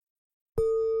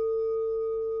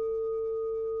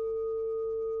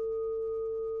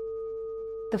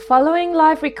The following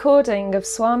live recording of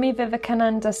Swami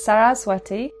Vivekananda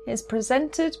Saraswati is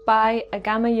presented by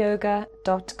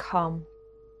agamayoga.com.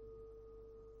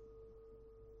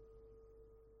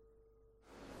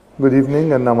 Good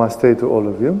evening and namaste to all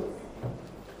of you.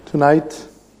 Tonight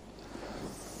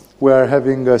we are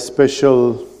having a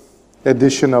special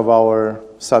edition of our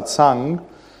Satsang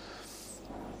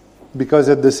because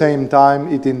at the same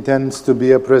time it intends to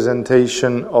be a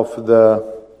presentation of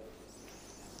the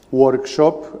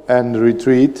workshop and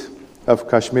retreat of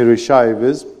Kashmiri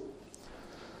Shaivism.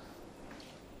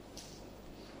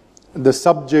 The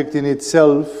subject in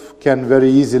itself can very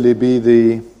easily be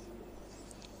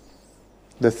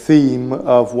the theme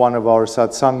of one of our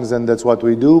satsangs, and that's what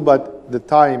we do, but the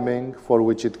timing for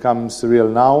which it comes real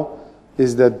now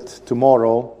is that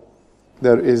tomorrow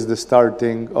there is the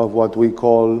starting of what we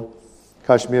call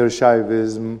Kashmiri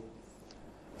Shaivism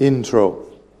intro.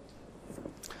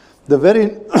 The very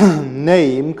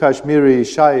name Kashmiri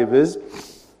Shaivism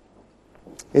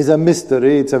is a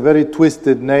mystery. It's a very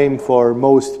twisted name for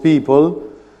most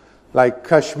people. Like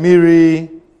Kashmiri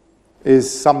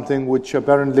is something which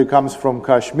apparently comes from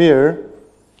Kashmir,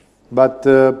 but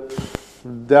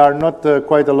there are not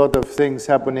quite a lot of things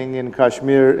happening in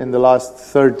Kashmir in the last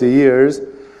 30 years,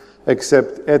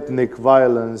 except ethnic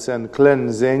violence and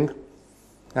cleansing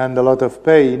and a lot of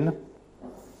pain.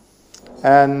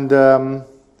 And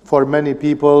for many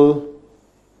people,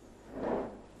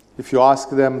 if you ask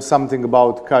them something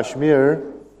about Kashmir,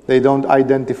 they don't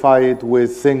identify it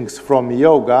with things from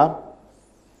yoga,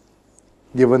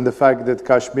 given the fact that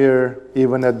Kashmir,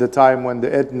 even at the time when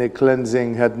the ethnic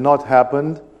cleansing had not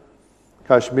happened,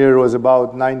 Kashmir was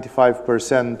about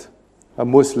 95% a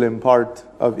Muslim part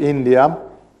of India,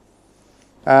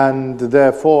 and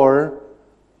therefore,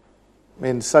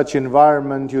 in such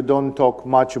environment, you don't talk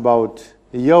much about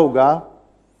yoga.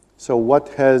 So what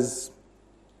has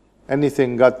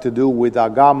anything got to do with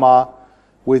agama,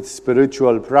 with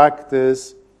spiritual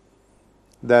practice,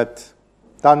 that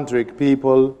tantric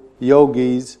people,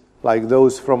 yogis, like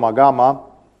those from agama,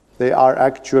 they are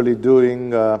actually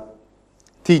doing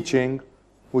teaching,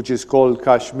 which is called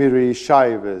Kashmiri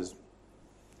Shaivism.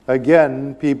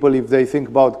 Again, people, if they think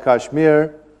about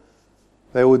Kashmir,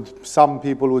 some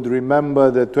people would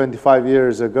remember that 25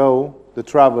 years ago, the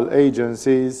travel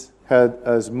agencies had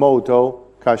as motto,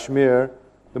 Kashmir,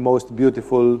 the most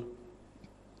beautiful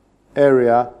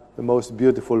area, the most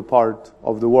beautiful part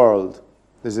of the world.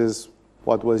 This is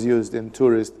what was used in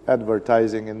tourist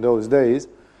advertising in those days,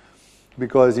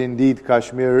 because indeed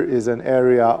Kashmir is an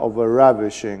area of a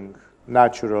ravishing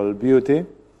natural beauty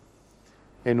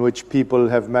in which people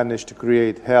have managed to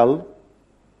create hell.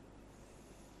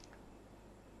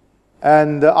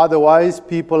 And otherwise,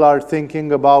 people are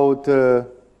thinking about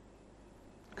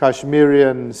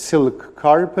Kashmirian silk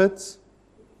carpets.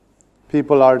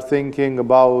 People are thinking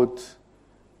about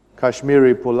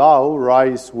Kashmiri pulao,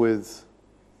 rice with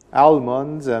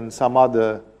almonds and some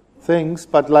other things.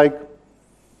 But like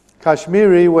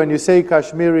Kashmiri, when you say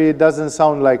Kashmiri, it doesn't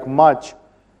sound like much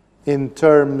in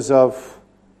terms of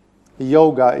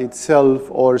yoga itself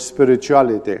or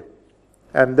spirituality.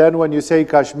 And then when you say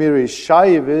Kashmiri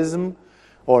Shaivism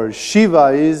or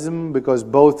Shivaism, because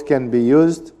both can be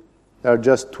used, they're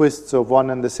just twists of one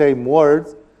and the same word,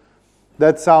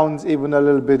 that sounds even a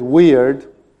little bit weird,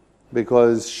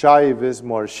 because Shaivism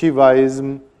or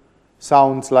Shivaism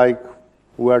sounds like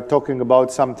we're talking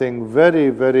about something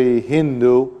very, very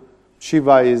Hindu.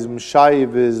 Shivaism,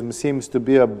 Shaivism seems to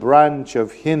be a branch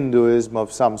of Hinduism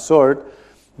of some sort,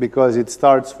 because it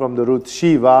starts from the root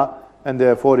Shiva, and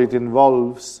therefore it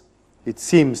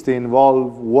seems to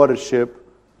involve worship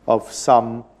of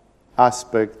some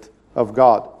aspect of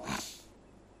God.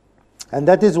 And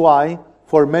that is why,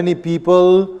 for many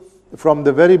people, from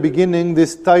the very beginning,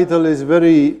 this title is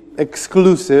very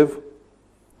exclusive.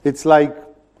 It's like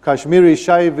Kashmiri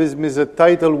Shaivism is a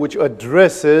title which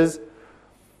addresses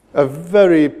a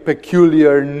very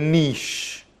peculiar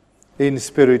niche in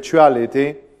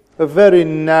spirituality, a very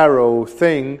narrow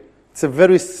thing. It's a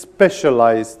very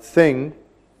specialized thing.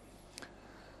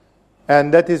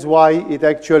 And that is why it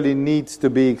actually needs to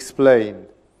be explained.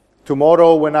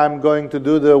 Tomorrow, when I'm going to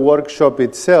do the workshop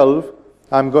itself,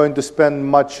 I'm going to spend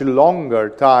much longer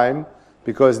time,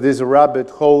 because this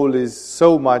rabbit hole is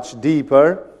so much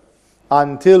deeper.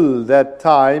 Until that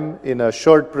time, in a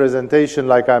short presentation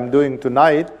like I'm doing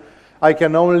tonight, I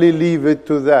can only leave it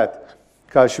to that.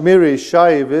 Kashmiri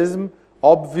Shaivism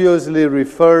obviously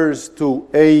refers to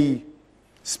a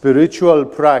spiritual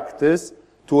practice,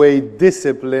 to a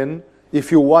discipline, if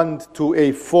you want, to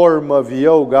a form of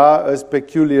yoga, as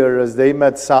peculiar as they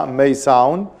may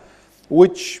sound,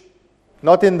 which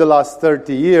not in the last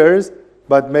 30 years,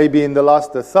 but maybe in the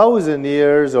last 1,000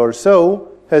 years or so,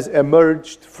 has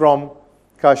emerged from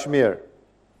Kashmir.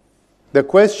 The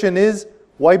question is,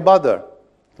 why bother?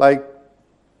 Like,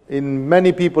 in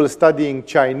many people studying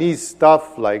Chinese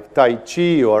stuff like Tai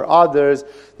Chi or others,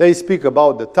 they speak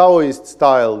about the Taoist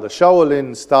style, the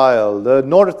Shaolin style, the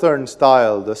Northern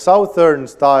style, the Southern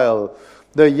style,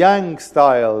 the Yang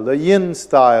style, the Yin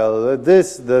style, the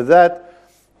this, the that.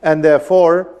 And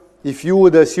therefore, if you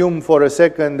would assume for a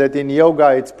second that in yoga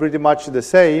it's pretty much the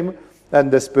same,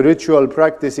 and the spiritual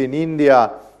practice in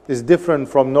India is different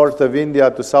from north of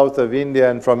India to south of India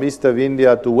and from east of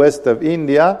India to west of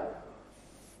India,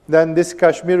 then this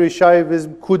Kashmiri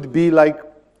Shaivism could be like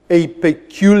a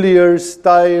peculiar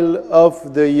style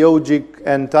of the yogic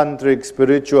and tantric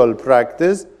spiritual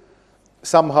practice,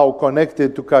 somehow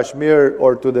connected to Kashmir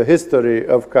or to the history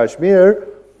of Kashmir,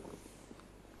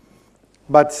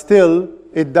 but still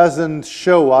it doesn't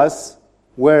show us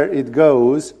where it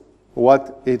goes,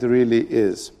 what it really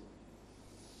is.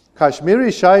 Kashmiri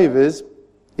Shaivism,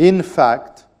 in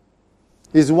fact,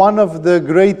 is one of the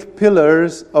great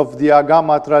pillars of the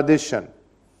Agama tradition.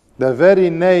 The very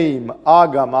name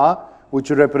Agama, which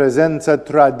represents a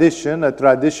tradition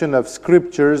of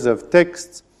scriptures, of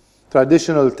texts,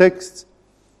 traditional texts,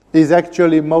 is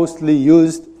actually mostly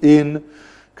used in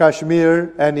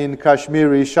Kashmir and in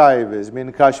Kashmiri Shaivism.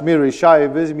 In Kashmiri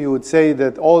Shaivism, you would say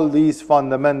that all these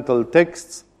fundamental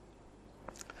texts,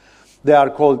 they are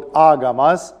called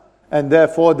Agamas, and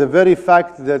therefore the very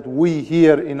fact that we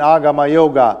here in Agama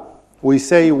Yoga, we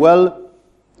say, well,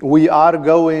 we are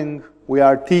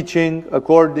teaching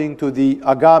according to the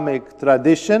Agamic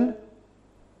tradition.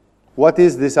 What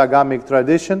is this Agamic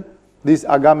tradition? This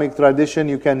Agamic tradition,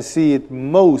 you can see it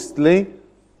mostly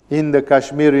in the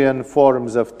Kashmirian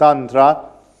forms of Tantra,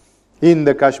 in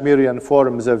the Kashmirian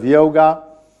forms of Yoga,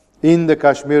 in the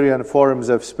Kashmirian forms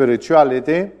of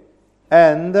spirituality,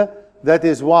 and that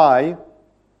is why,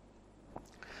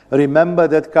 remember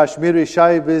that Kashmiri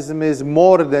Shaivism is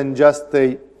more than just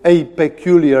a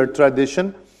peculiar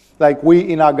tradition. Like we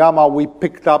in Agama, we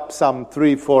picked up some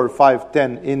 3, 4, 5,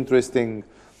 10 interesting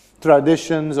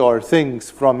traditions or things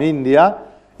from India.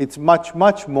 It's much,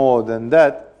 much more than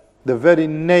that. The very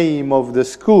name of the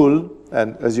school,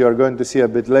 and as you are going to see a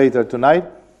bit later tonight,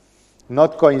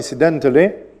 not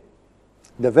coincidentally,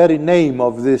 the very name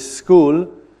of this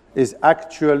school is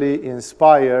actually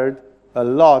inspired a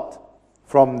lot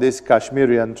from this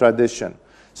Kashmirian tradition.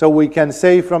 So we can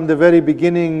say from the very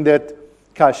beginning that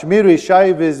Kashmiri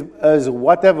Shaivism, as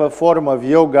whatever form of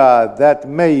yoga that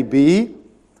may be,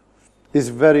 is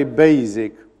very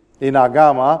basic. In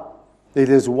Agama, it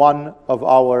is one of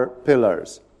our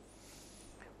pillars.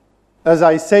 As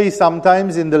I say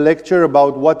sometimes in the lecture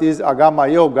about what is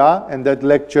Agama Yoga, and that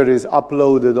lecture is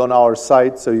uploaded on our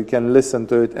site so you can listen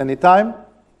to it anytime.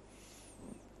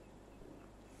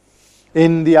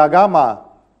 In the Agama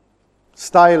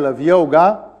style of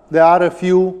yoga, there are a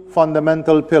few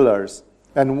fundamental pillars.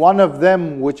 And one of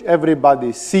them, which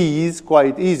everybody sees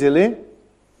quite easily,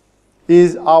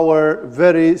 is our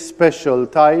very special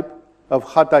type of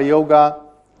Hatha Yoga,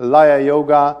 Laya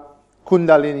Yoga,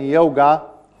 Kundalini Yoga,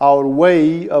 our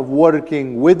way of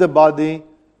working with the body,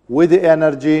 with the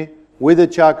energy, with the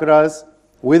chakras,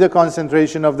 with the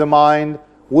concentration of the mind,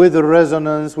 with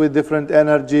resonance with different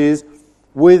energies,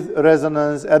 with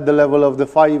resonance at the level of the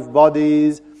 5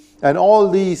 bodies, and all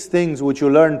these things which you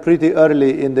learn pretty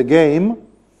early in the game,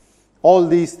 all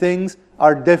these things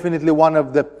are definitely one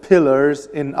of the pillars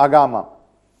in Agama.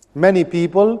 Many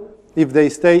people, if they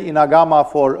stay in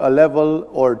Agama for a level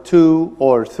or 2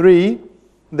 or 3,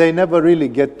 they never really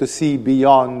get to see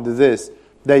beyond this.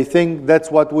 They think that's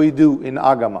what we do in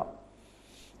Agama.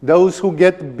 Those who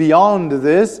get beyond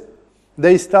this,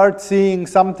 they start seeing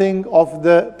something of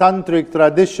the tantric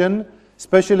tradition,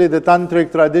 especially the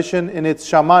tantric tradition in its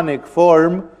shamanic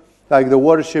form, like the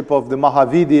worship of the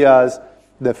Mahavidyas,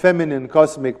 the feminine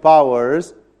cosmic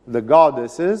powers, the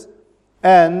goddesses,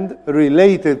 and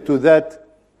related to that,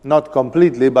 not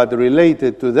completely, but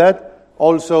related to that,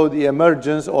 also the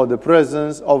emergence or the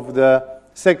presence of the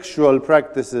sexual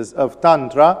practices of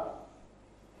Tantra,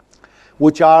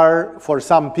 which are, for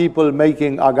some people,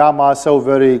 making Agama so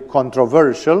very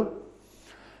controversial.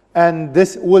 And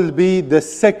this will be the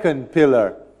second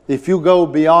pillar. If you go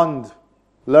beyond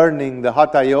learning the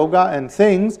Hatha Yoga and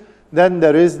things, then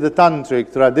there is the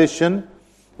Tantric tradition,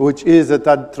 which is a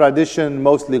tradition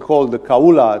mostly called the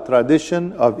Kaula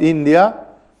tradition of India.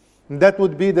 That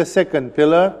would be the second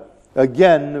pillar.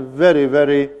 Again, very,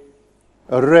 very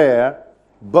rare.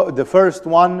 But the first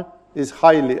one is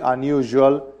highly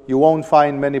unusual. You won't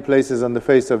find many places on the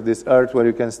face of this earth where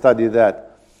you can study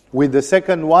that. With the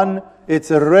second one,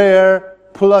 it's a rare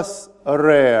plus a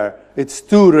rare. It's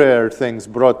two rare things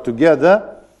brought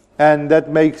together, and that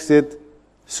makes it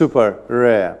super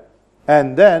rare.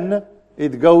 And then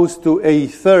it goes to a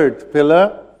third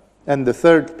pillar, and the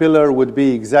third pillar would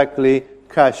be exactly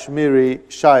Kashmiri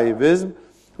Shaivism,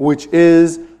 which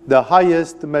is the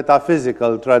highest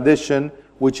metaphysical tradition,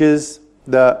 which is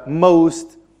the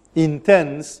most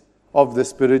intense of the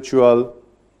spiritual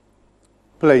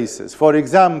places. For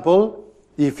example,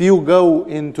 if you go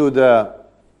into the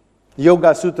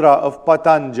Yoga Sutra of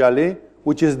Patanjali,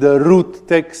 which is the root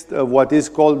text of what is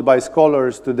called by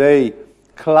scholars today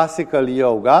classical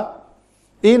yoga,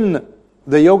 in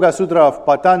the Yoga Sutra of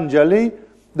Patanjali,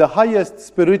 the highest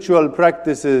spiritual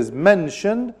practices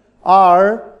mentioned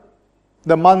are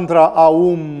the mantra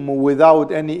Aum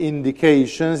without any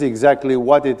indications exactly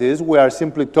what it is. We are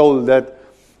simply told that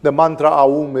the mantra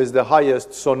Aum is the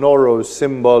highest sonorous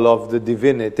symbol of the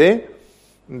divinity.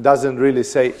 It doesn't really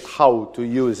say how to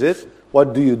use it.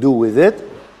 What do you do with it?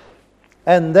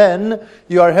 And then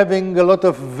you are having a lot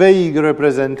of vague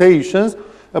representations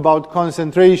about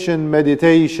concentration,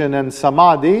 meditation, and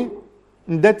samadhi.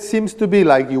 And that seems to be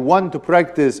like you want to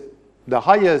practice the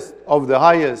highest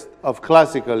of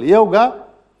classical yoga.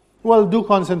 Well, do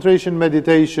concentration,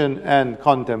 meditation, and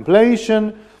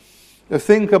contemplation.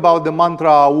 Think about the mantra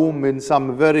Aum in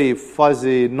some very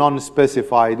fuzzy,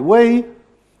 non-specified way.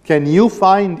 Can you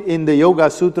find in the Yoga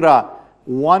Sutra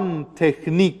one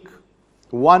technique,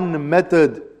 one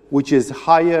method which is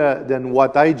higher than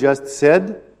what I just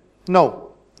said?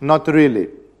 No, not really.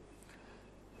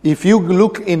 If you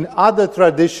look in other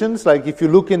traditions, like if you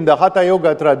look in the Hatha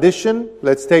Yoga tradition,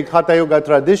 let's take Hatha Yoga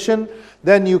tradition,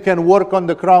 then you can work on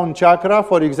the crown chakra.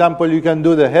 For example, you can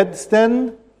do the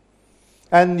headstand,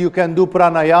 and you can do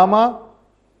pranayama,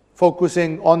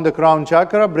 focusing on the crown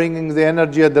chakra, bringing the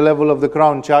energy at the level of the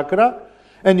crown chakra,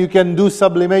 and you can do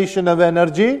sublimation of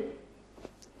energy.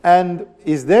 And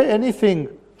is there anything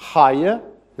higher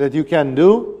that you can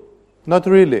do? Not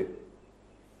really.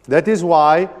 That is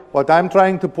why what I'm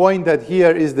trying to point at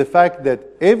here is the fact that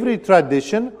every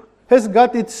tradition has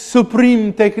got its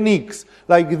supreme techniques.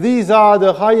 Like these are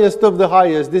the highest of the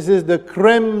highest. This is the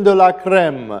creme de la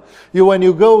creme. When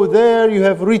you go there, you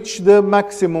have reached the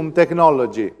maximum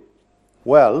technology.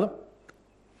 Well,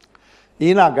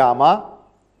 in Agama,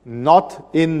 not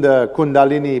in the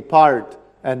Kundalini part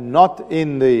and not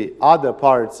in the other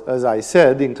parts, as I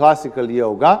said, in classical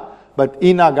yoga, but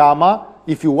in Agama,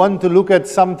 if you want to look at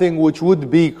something which would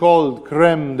be called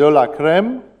creme de la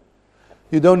creme,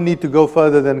 you don't need to go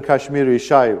further than Kashmiri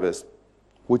Shaivism,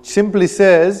 which simply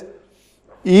says,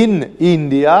 in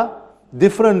India,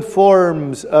 different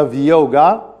forms of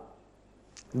yoga,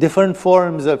 different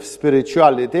forms of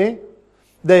spirituality,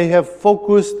 they have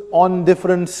focused on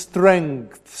different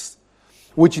strengths,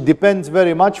 which depends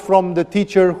very much from the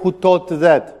teacher who taught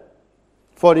that.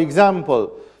 For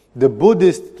example, the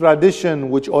Buddhist tradition,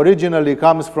 which originally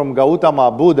comes from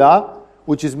Gautama Buddha,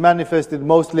 which is manifested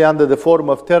mostly under the form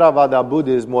of Theravada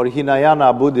Buddhism or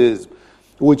Hinayana Buddhism,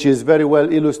 which is very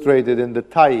well illustrated in the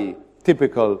Thai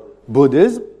typical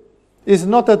Buddhism, is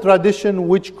not a tradition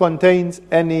which contains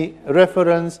any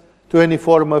reference to any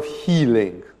form of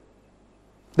healing.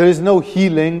 There is no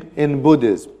healing in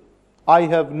Buddhism. I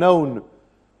have known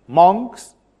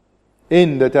monks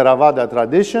in the Theravada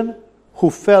tradition who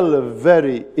fell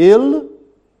very ill,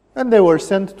 and they were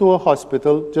sent to a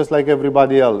hospital just like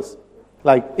everybody else.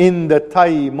 Like in the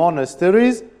Thai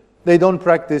monasteries, they don't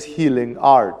practice healing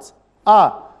arts.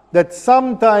 That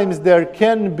sometimes there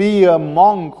can be a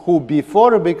monk who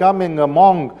before becoming a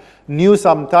monk knew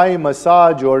some Thai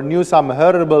massage or knew some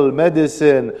herbal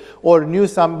medicine or knew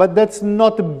some, but that's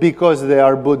not because they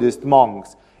are Buddhist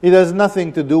monks. It has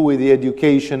nothing to do with the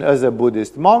education as a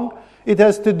Buddhist monk. It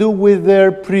has to do with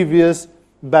their previous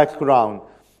background.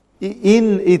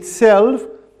 In itself,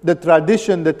 the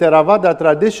tradition, the Theravada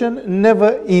tradition,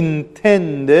 never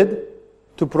intended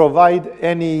to provide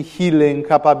any healing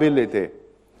capability.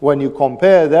 When you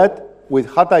compare that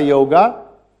with Hatha Yoga,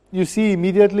 you see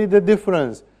immediately the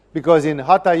difference. Because in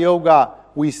Hatha Yoga,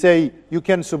 we say you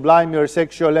can sublime your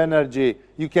sexual energy,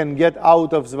 you can get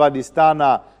out of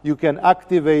Svadhisthana, you can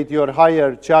activate your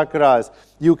higher chakras,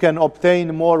 you can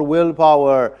obtain more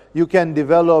willpower, you can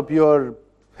develop your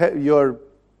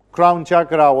crown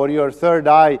chakra or your third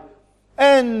eye,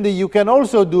 and you can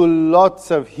also do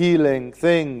lots of healing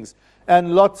things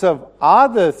and lots of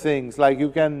other things, like you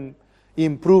can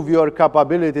improve your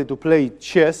capability to play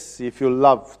chess if you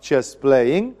love chess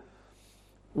playing.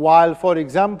 While, for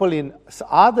example, in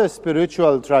other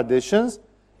spiritual traditions,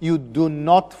 you do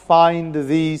not find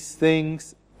these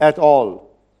things at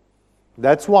all.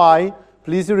 That's why,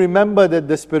 please remember that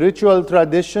the spiritual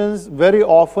traditions very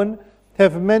often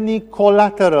have many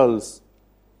collaterals.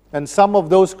 And some of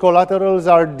those collaterals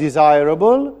are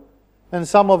desirable, and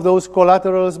some of those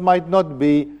collaterals might not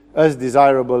be as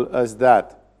desirable as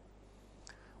that.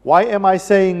 Why am I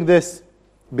saying this?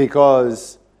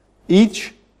 Because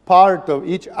each part of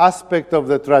each aspect of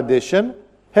the tradition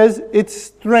has its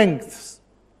strengths.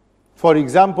 For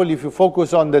example, if you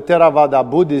focus on the Theravada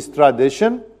Buddhist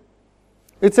tradition,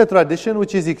 it's a tradition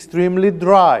which is extremely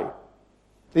dry.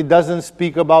 It doesn't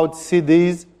speak about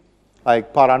siddhis,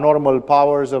 like paranormal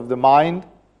powers of the mind,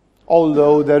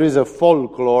 although there is a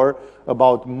folklore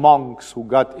about monks who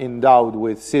got endowed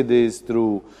with siddhis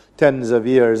through tens of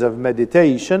years of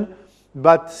meditation,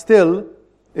 but still,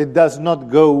 it does not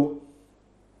go,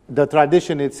 the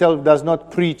tradition itself does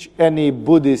not preach any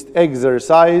Buddhist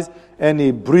exercise,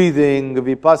 any breathing,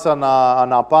 vipassana,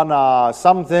 anapana,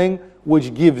 something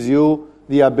which gives you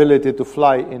the ability to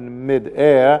fly in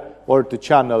mid-air or to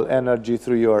channel energy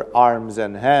through your arms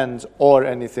and hands or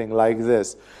anything like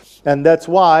this. And that's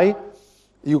why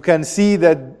you can see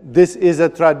that this is a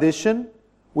tradition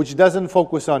which doesn't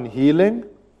focus on healing,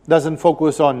 doesn't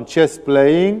focus on chess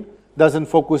playing, doesn't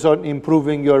focus on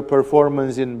improving your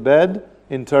performance in bed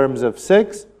in terms of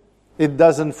sex. It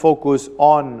doesn't focus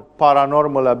on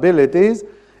paranormal abilities.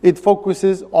 It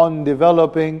focuses on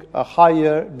developing a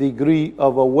higher degree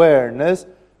of awareness,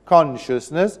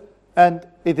 consciousness, and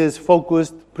it is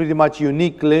focused pretty much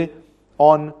uniquely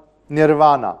on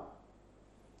nirvana.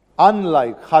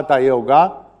 Unlike Hatha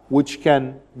Yoga, which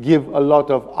can give a lot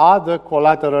of other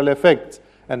collateral effects.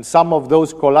 And some of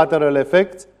those collateral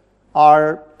effects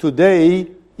are today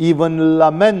even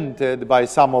lamented by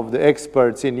some of the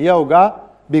experts in yoga,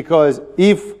 because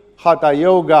if Hatha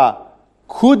Yoga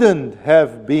couldn't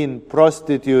have been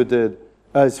prostituted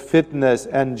as fitness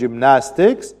and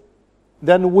gymnastics,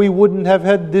 then we wouldn't have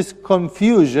had this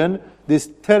confusion, this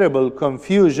terrible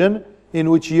confusion in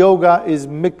which yoga is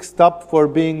mixed up for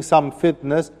being some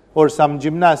fitness or some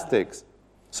gymnastics.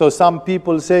 So some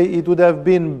people say it would have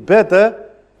been better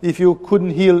if you couldn't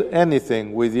heal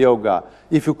anything with yoga,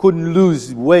 if you couldn't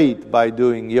lose weight by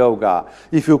doing yoga,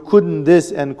 if you couldn't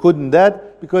this and couldn't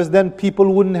that, because then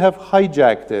people wouldn't have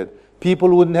hijacked it. People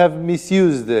wouldn't have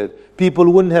misused it.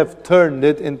 People wouldn't have turned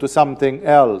it into something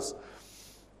else.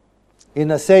 In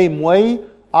the same way,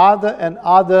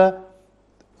 other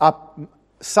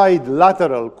side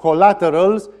lateral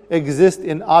collaterals exist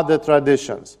in other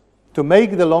traditions. To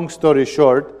make the long story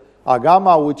short,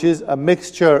 Agama, which is a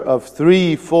mixture of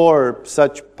 3-4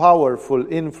 such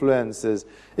powerful influences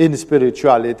in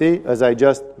spirituality, as I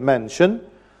just mentioned,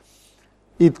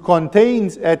 it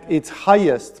contains at its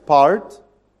highest part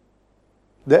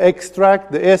the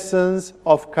extract, the essence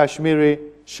of Kashmiri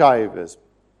Shaivism.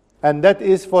 And that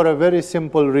is for a very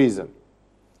simple reason.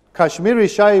 Kashmiri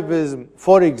Shaivism,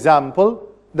 for example,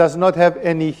 does not have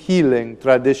any healing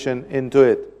tradition into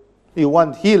it. You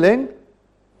want healing,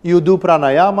 you do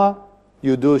pranayama,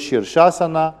 you do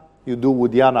shirshasana, you do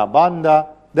uddiyana bandha.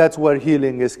 That's where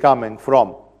healing is coming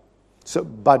from. So,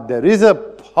 but there is a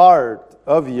part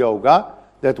of yoga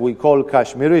that we call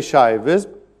Kashmiri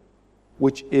Shaivism,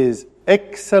 which is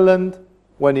excellent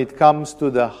when it comes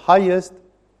to the highest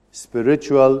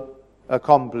spiritual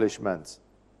accomplishments.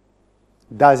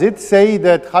 Does it say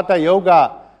that Hatha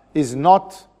Yoga is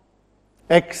not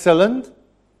excellent?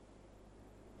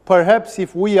 Perhaps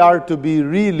if we are to be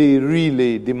really,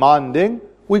 really demanding,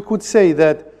 we could say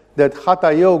that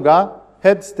Hatha Yoga,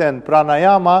 headstand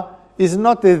pranayama, is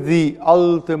not the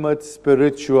ultimate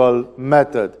spiritual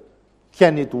method.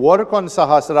 Can it work on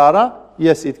Sahasrara?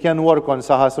 Yes, it can work on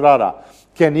Sahasrara.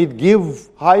 Can it give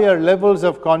higher levels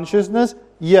of consciousness?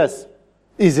 Yes.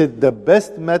 Is it the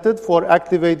best method for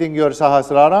activating your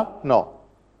Sahasrara? No.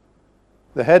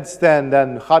 The headstand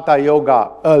and Hatha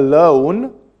Yoga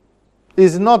alone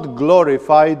is not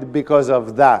glorified because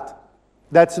of that.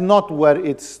 That's not where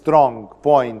its strong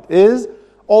point is,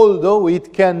 although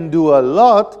it can do a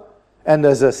lot, and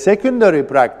as a secondary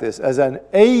practice, as an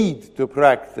aid to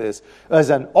practice,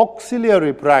 as an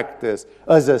auxiliary practice,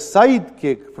 as a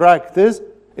sidekick practice,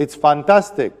 it's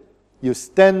fantastic. You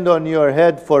stand on your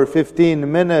head for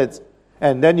 15 minutes,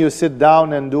 and then you sit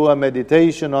down and do a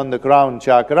meditation on the crown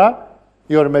chakra.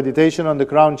 Your meditation on the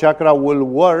crown chakra will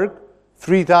work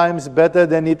 3 times better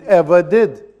than it ever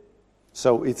did.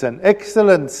 So it's an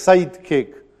excellent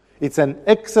sidekick. It's an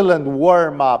excellent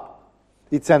warm-up.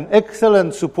 It's an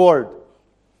excellent support.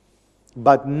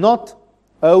 But not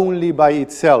only by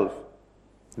itself.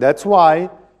 That's why,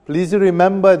 please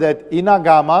remember that in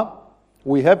Agama,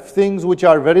 We have things which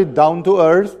are very down to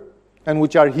earth and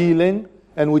which are healing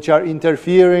and which are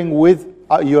interfering with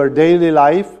your daily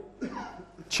life,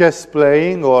 chess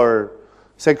playing or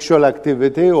sexual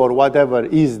activity or whatever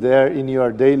is there in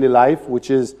your daily life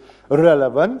which is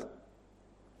relevant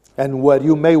and where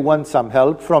you may want some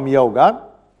help from yoga.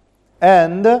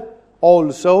 And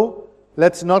also,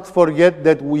 let's not forget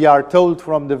that we are told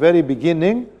from the very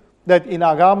beginning that in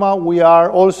Agama we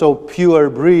are also pure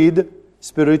breed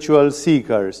spiritual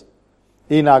seekers.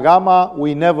 In Agama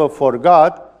we never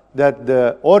forgot that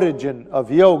the origin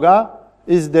of yoga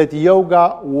is that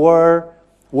yoga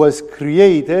was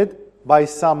created by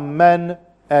some men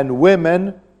and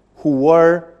women who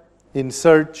were in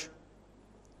search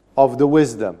of the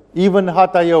wisdom. Even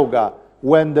Hatha Yoga,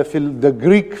 when the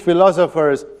Greek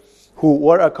philosophers who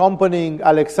were accompanying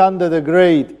Alexander the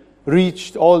Great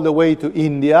reached all the way to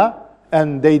India,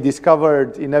 and they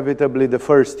discovered inevitably the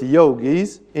first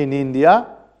yogis in India,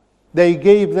 they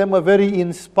gave them a very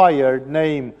inspired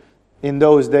name in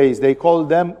those days. They called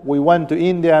them, we went to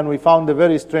India and we found a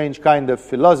very strange kind of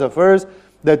philosophers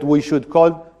that we should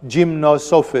call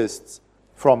gymnosophists,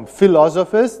 from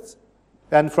philosophists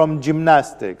and from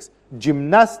gymnastics.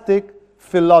 Gymnastic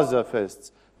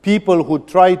philosophists, people who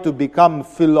try to become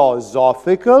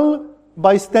philosophical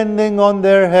by standing on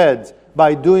their heads,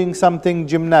 by doing something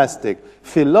gymnastic.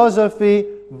 Philosophy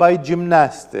by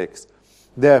gymnastics.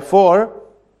 Therefore,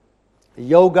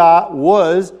 yoga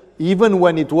was, even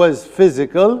when it was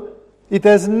physical, it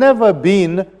has never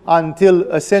been until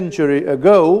a century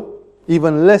ago,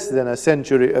 even less than a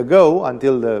century ago,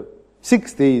 until the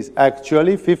 60s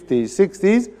actually, 50s,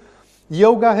 60s,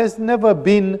 yoga has never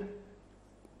been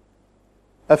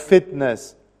a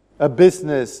fitness, a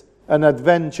business, an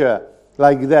adventure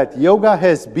like that. Yoga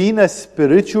has been a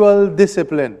spiritual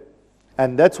discipline.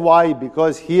 And that's why,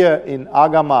 because here in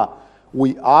Agama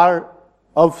we are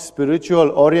of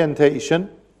spiritual orientation,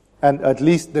 and at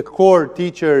least the core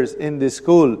teachers in this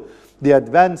school, the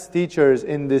advanced teachers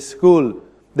in this school,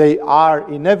 they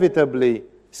are inevitably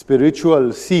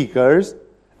spiritual seekers,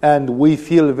 and we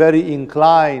feel very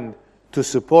inclined to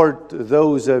support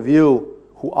those of you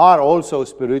who are also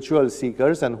spiritual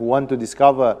seekers and who want to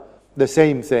discover the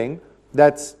same thing.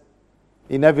 That's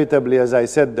inevitably, as I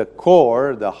said, the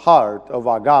core, the heart of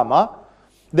Agama.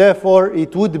 Therefore,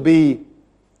 it would be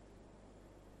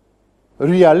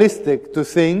realistic to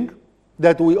think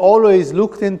that we always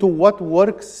looked into what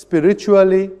works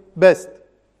spiritually best.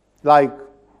 Like,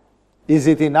 is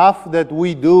it enough that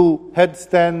we do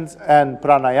headstands and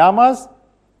pranayamas?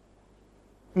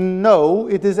 No,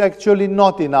 it is actually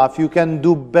not enough. You can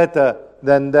do better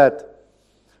than that.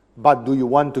 But do you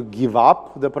want to give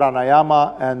up the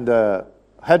pranayama and the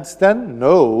headstand?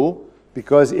 No,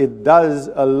 because it does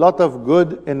a lot of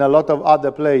good in a lot of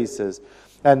other places.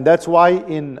 And that's why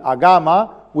in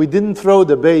Agama, we didn't throw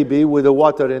the baby with the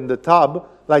water in the tub,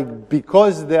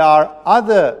 because there are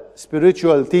other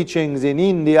spiritual teachings in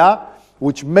India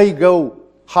which may go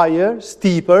higher,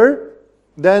 steeper,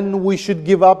 then we should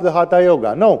give up the Hatha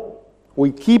Yoga. No,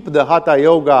 we keep the Hatha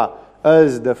Yoga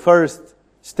as the first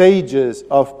stages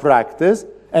of practice,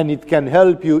 and it can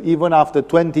help you even after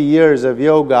 20 years of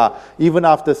yoga, even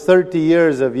after 30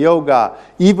 years of yoga.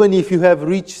 Even if you have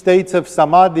reached states of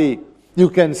samadhi, you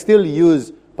can still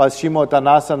use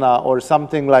Paschimottanasana or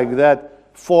something like that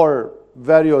for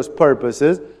various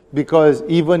purposes, because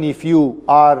even if you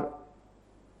are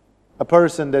a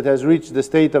person that has reached the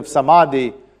state of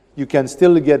samadhi, you can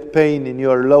still get pain in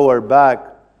your lower back.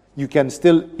 You can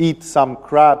still eat some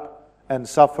crap and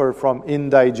suffer from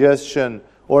indigestion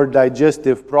or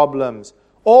digestive problems.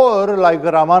 Or like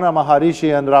Ramana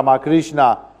Maharishi and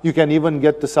Ramakrishna, you can even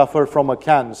get to suffer from a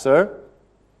cancer.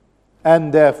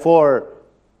 And therefore,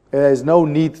 there is no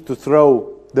need to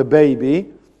throw the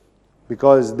baby,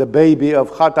 because the baby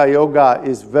of Hatha Yoga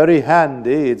is very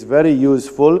handy, it's very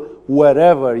useful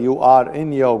wherever you are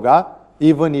in yoga.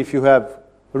 Even if you have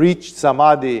reached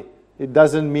samadhi, it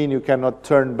doesn't mean you cannot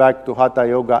turn back to Hatha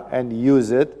Yoga and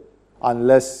use it,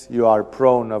 unless you are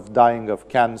prone of dying of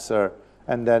cancer,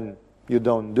 and then you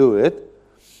don't do it.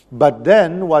 But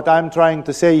then, what I'm trying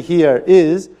to say here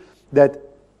is that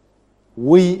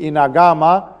we in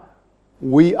Agama,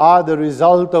 we are the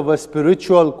result of a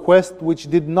spiritual quest which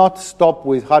did not stop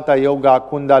with Hatha Yoga,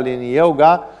 Kundalini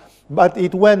Yoga, but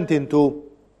it went into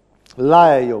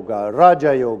Laya Yoga,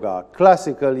 Raja Yoga,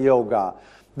 Classical Yoga,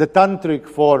 the Tantric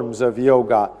forms of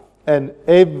yoga, and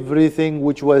everything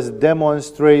which was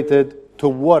demonstrated to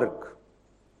work.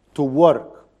 To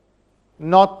work.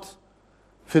 Not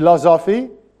philosophy,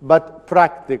 but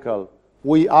practical.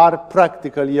 We are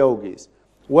practical yogis.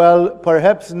 Well,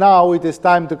 perhaps now it is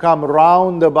time to come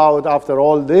roundabout after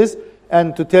all this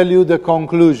and to tell you the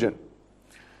conclusion.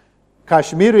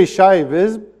 Kashmiri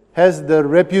Shaivism has the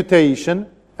reputation,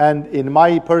 and in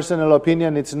my personal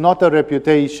opinion, it's not a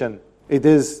reputation. It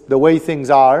is the way things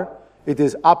are. It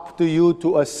is up to you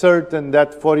to ascertain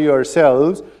that for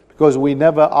yourselves, because we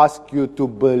never ask you to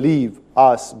believe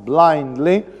us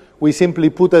blindly. We simply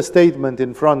put a statement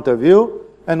in front of you,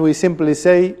 and we simply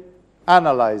say,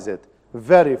 analyze it,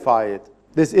 verify it.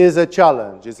 This is a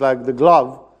challenge. It's like the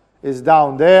glove is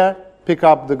down there, pick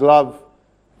up the glove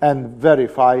and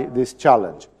verify this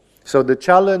challenge. So the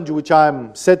challenge which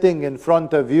I'm setting in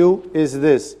front of you is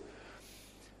this.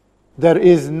 There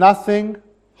is nothing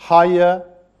higher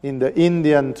in the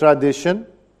Indian tradition,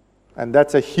 and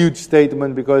that's a huge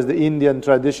statement because the Indian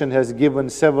tradition has given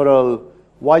several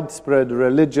widespread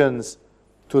religions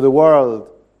to the world,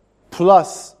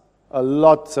 plus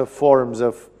lots of forms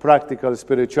of practical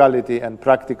spirituality and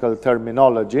practical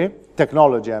technology,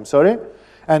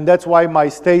 and that's why my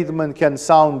statement can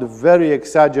sound very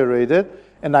exaggerated,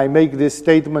 and I make this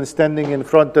statement standing in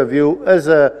front of you as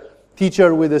a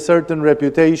teacher with a certain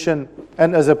reputation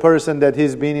and as a person that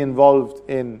has been involved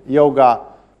in yoga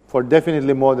for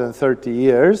definitely more than 30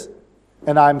 years,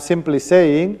 and I'm simply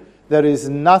saying there is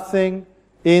nothing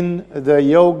in the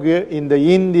yoga, in the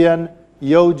Indian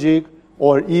yogic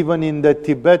or even in the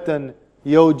Tibetan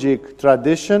yogic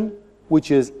tradition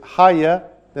which is higher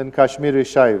than Kashmiri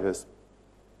Shaivism.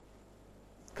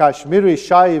 Kashmiri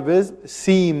Shaivism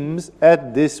seems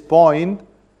at this point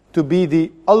to be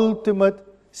the ultimate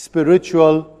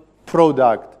spiritual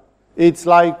product. It's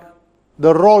like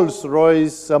the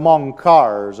Rolls-Royce among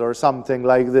cars or something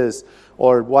like this,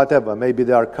 or whatever. Maybe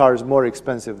there are cars more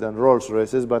expensive than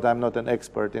Rolls-Royces, but I'm not an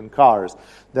expert in cars.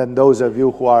 Then those of you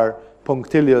who are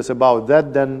punctilious about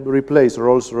that, then replace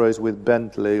Rolls-Royce with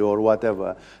Bentley or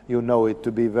whatever. You know it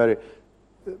to be very...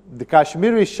 The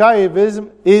Kashmiri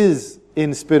Shaivism is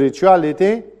in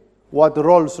spirituality what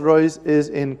Rolls-Royce is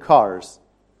in cars.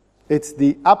 It's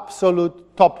the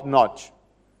absolute top-notch.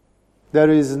 There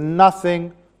is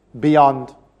nothing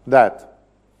beyond that.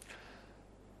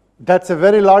 That's a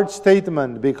very large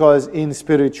statement because in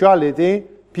spirituality,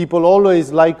 people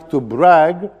always like to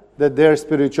brag that their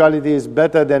spirituality is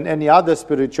better than any other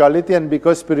spirituality, and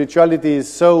because spirituality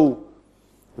is so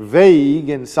vague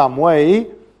in some way,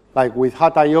 like with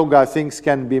Hatha Yoga, things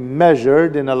can be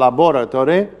measured in a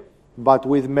laboratory, but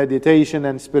with meditation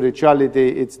and spirituality,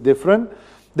 it's different.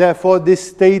 Therefore, this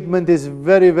statement is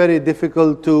very, very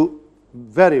difficult to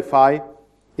verify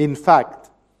in fact.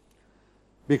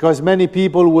 Because many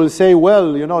people will say,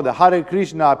 well, you know, the Hare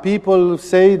Krishna, people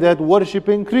say that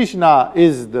worshipping Krishna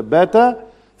is the better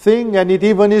thing, and it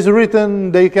even is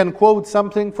written, they can quote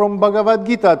something from Bhagavad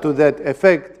Gita to that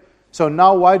effect. So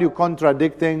now why are you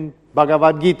contradicting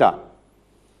Bhagavad Gita?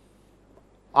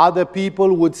 Other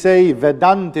people would say,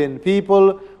 Vedantin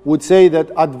people would say that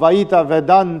Advaita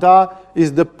Vedanta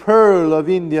is the pearl of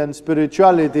Indian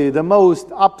spirituality, the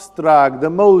most abstract, the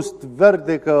most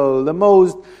vertical, the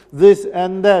most this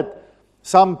and that.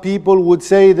 Some people would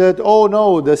say that, oh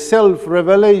no, the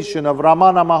self-revelation of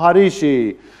Ramana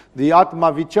Maharishi, the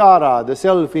Atma Vichara, the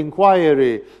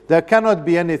self-inquiry, there cannot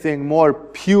be anything more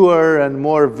pure and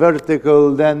more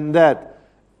vertical than that.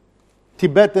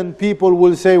 Tibetan people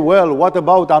will say, well, what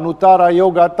about Anuttara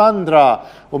Yoga Tantra,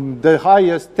 the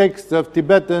highest text of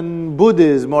Tibetan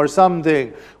Buddhism or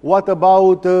something? What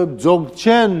about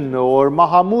Dzogchen or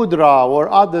Mahamudra or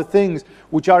other things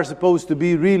which are supposed to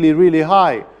be really, really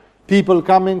high? People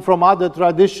coming from other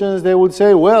traditions, they would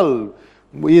say, well,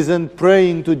 isn't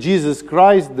praying to Jesus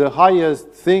Christ the highest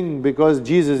thing because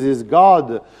Jesus is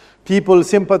God? People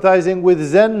sympathizing with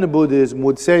Zen Buddhism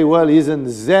would say, well, isn't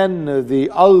Zen the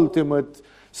ultimate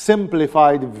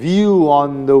simplified view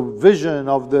on the vision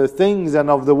of the things and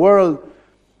of the world?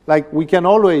 Like we can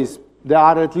always, there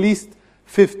are at least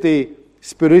 50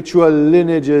 spiritual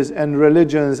lineages and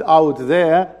religions out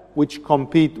there which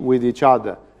compete with each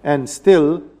other. And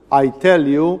still, I tell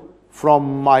you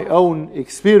from my own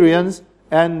experience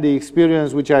and the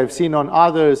experience which I've seen on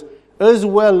others, as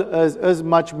well as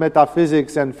much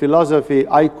metaphysics and philosophy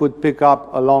I could pick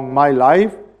up along my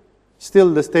life,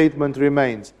 still the statement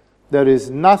remains. There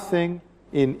is nothing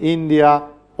in India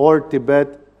or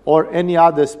Tibet or any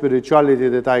other spirituality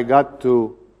that I got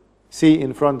to see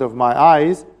in front of my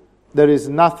eyes, there is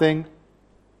nothing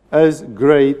as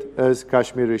great as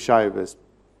Kashmiri Shaivism.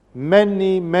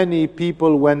 Many, many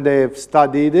people, when they have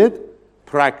studied it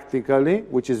practically,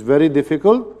 which is very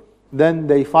difficult, then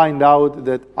they find out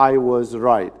that I was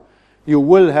right. You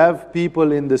will have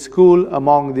people in the school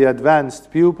among the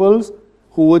advanced pupils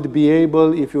who would be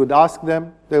able, if you would ask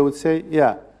them, they would say,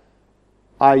 yeah,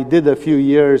 I did a few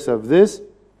years of this,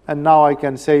 and now I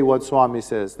can say what Swami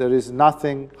says. There is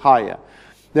nothing higher.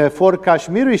 Therefore,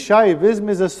 Kashmiri Shaivism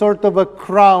is a sort of a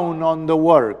crown on the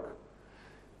work.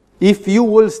 If you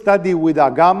will study with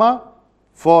Agama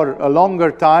for a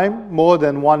longer time, more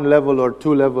than one level or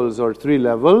two levels or three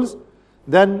levels,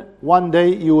 then one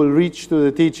day you will reach to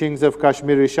the teachings of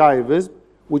Kashmiri Shaivism,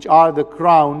 which are the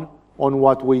crown on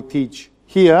what we teach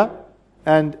here,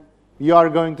 and you are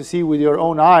going to see with your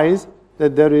own eyes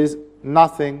that there is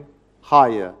nothing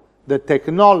higher. The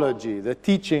technology, the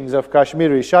teachings of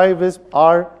Kashmiri Shaivism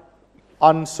are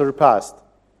unsurpassed.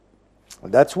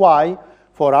 That's why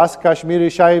for us Kashmiri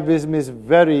Shaivism is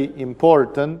very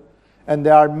important, and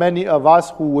there are many of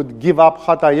us who would give up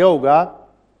Hatha Yoga,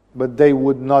 but they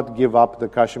would not give up the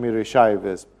Kashmiri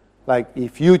Shaivism. Like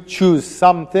if you choose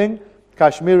something,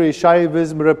 Kashmiri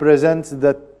Shaivism represents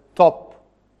the top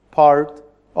part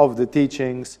of the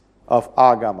teachings of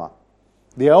Agama.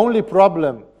 The only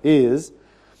problem is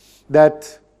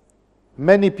that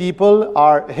many people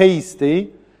are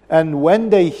hasty, and when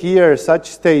they hear such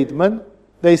statement,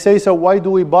 they say, so why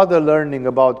do we bother learning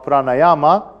about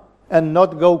pranayama and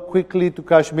not go quickly to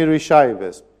Kashmiri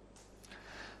Shaivism?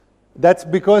 That's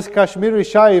because Kashmiri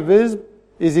Shaivism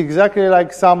is exactly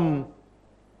like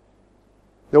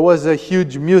there was a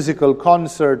huge musical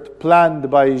concert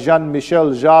planned by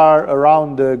Jean-Michel Jarre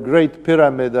around the Great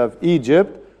Pyramid of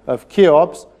Egypt, of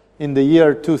Cheops, in the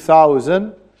year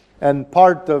 2000, and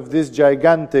part of this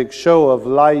gigantic show of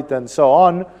light and so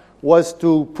on was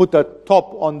to put a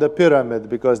top on the pyramid,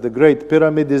 because the Great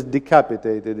Pyramid is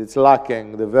decapitated, it's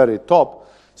lacking the very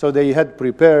top, so they had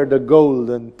prepared a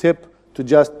golden tip to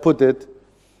just put it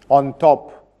on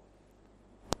top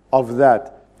of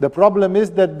that. The problem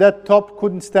is that that top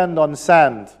couldn't stand on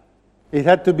sand. It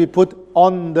had to be put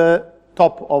on the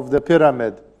top of the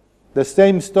pyramid. The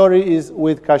same story is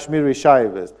with Kashmiri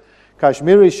Shaivism.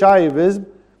 Kashmiri Shaivism,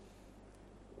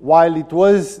 while it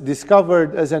was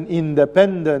discovered as an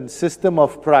independent system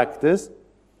of practice,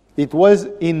 it was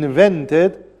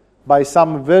invented by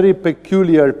some very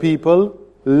peculiar people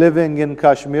living in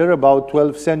Kashmir about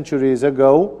 12 centuries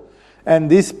ago. And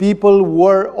these people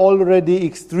were already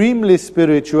extremely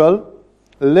spiritual,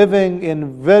 living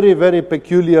in very, very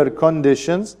peculiar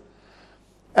conditions.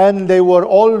 And they were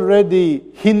already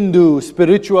Hindu,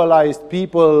 spiritualized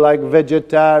people, like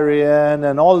vegetarian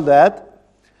and all that.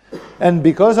 And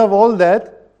because of all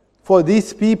that, for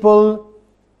these people,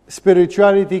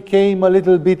 spirituality came a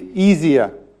little bit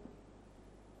easier.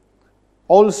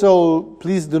 Also,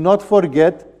 please do not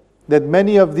forget that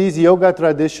many of these yoga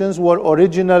traditions were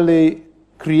originally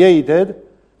created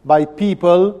by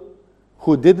people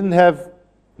who didn't have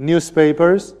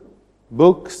newspapers,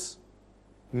 books,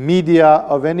 media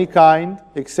of any kind,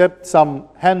 except some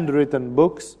handwritten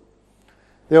books.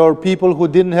 There were people who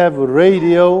didn't have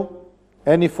radio,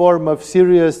 any form of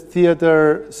serious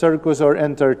theater, circus, or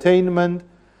entertainment.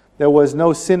 There was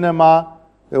no cinema,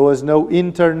 there was no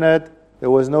internet, there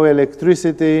was no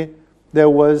electricity, there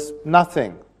was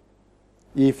nothing.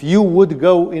 If you would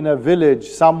go in a village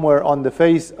somewhere on the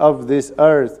face of this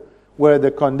earth where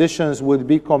the conditions would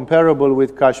be comparable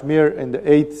with Kashmir in the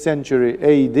 8th century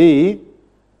AD,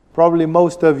 probably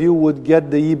most of you would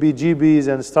get the heebie-jeebies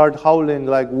and start howling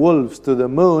like wolves to the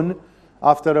moon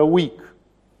after a week.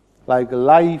 Like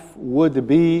life would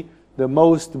be the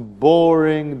most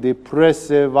boring,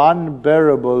 depressive,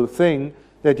 unbearable thing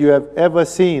that you have ever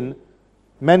seen.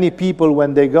 Many people,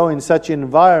 when they go in such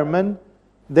environment,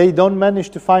 they don't manage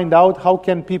to find out how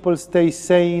can people stay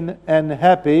sane and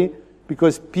happy,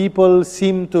 because people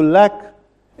seem to lack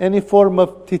any form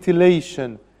of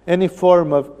titillation, any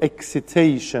form of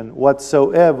excitation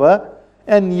whatsoever,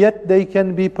 and yet they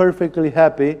can be perfectly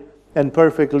happy and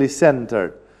perfectly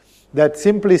centered. That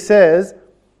simply says,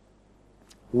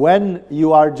 when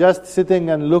you are just sitting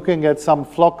and looking at some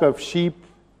flock of sheep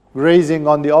grazing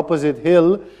on the opposite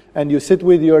hill, and you sit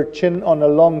with your chin on a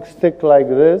long stick like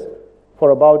this for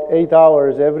about 8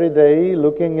 hours every day,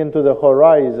 looking into the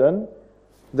horizon,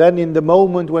 then in the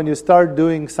moment when you start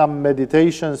doing some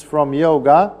meditations from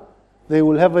yoga, they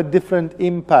will have a different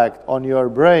impact on your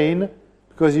brain,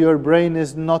 because your brain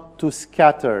is not too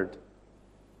scattered.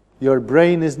 Your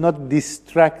brain is not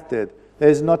distracted. There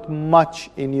is not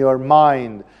much in your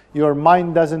mind. Your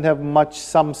mind doesn't have much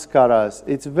samskaras.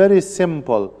 It's very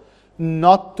simple.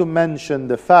 Not to mention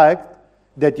the fact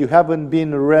that you haven't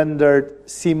been rendered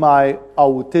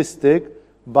semi-autistic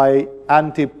by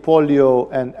anti-polio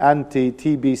and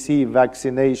anti-TBC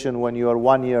vaccination when you are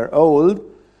 1 year old,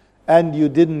 and you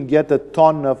didn't get a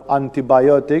ton of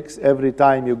antibiotics every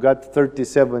time you got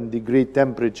 37-degree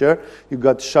temperature. You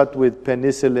got shot with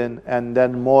penicillin and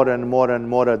then more and more and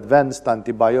more advanced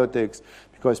antibiotics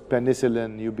because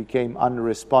penicillin, you became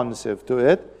unresponsive to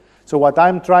it. So what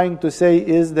I'm trying to say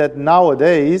is that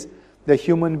nowadays the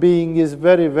human being is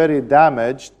very, very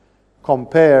damaged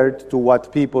compared to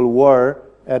what people were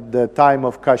at the time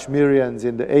of Kashmirians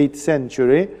in the 8th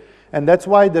century. And that's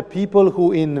why the people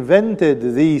who invented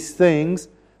these things,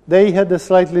 they had a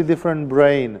slightly different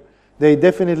brain. They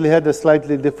definitely had a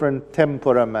slightly different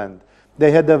temperament.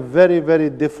 They had a very, very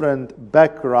different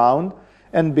background.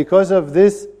 And because of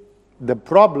this, the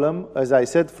problem, as I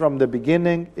said from the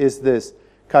beginning, is this.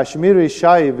 Kashmiri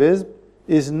Shaivism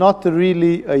is not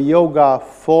really a yoga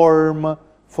form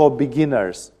for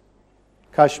beginners.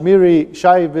 Kashmiri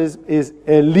Shaivism is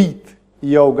elite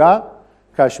yoga.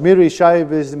 Kashmiri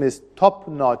Shaivism is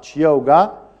top-notch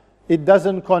yoga. It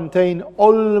doesn't contain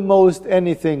almost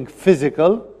anything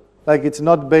physical, like it's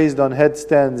not based on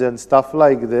headstands and stuff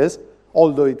like this,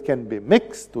 although it can be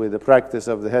mixed with the practice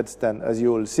of the headstand, as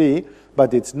you will see,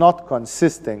 but it's not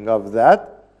consisting of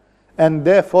that. And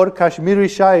therefore, Kashmiri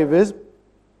Shaivism,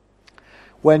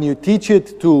 when you teach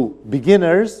it to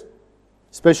beginners,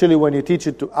 especially when you teach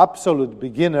it to absolute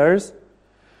beginners,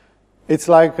 it's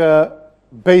like a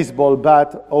baseball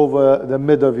bat over the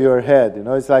mid of your head.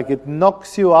 It's like it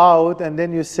knocks you out and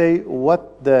then you say,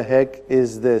 what the heck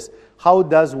is this? How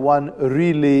does one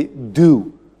really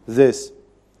do this?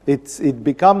 It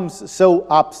becomes so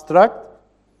abstract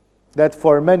that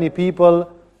for many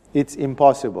people it's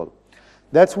impossible.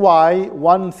 That's why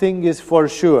one thing is for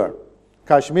sure.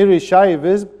 Kashmiri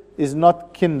Shaivism is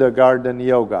not kindergarten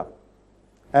yoga.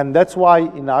 And that's why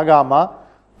in Agama,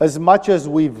 as much as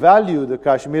we value the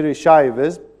Kashmiri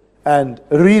Shaivism, and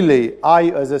really I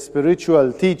as a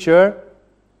spiritual teacher,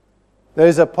 there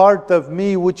is a part of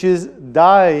me which is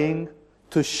dying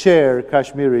to share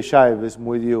Kashmiri Shaivism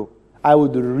with you. I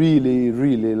would really,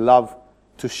 really love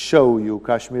to show you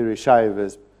Kashmiri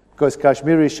Shaivism, because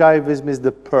Kashmiri Shaivism is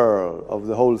the pearl of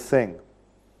the whole thing.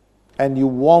 And you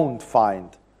won't find,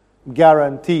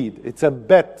 guaranteed, it's a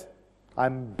bet,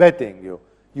 I'm betting you,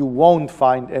 you won't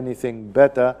find anything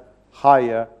better,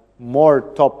 higher, more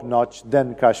top-notch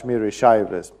than Kashmiri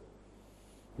Shaivism.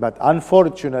 But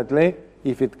unfortunately,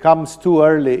 if it comes too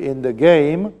early in the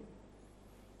game,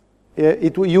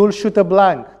 you'll shoot a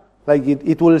blank. Like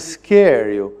it will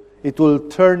scare you. It will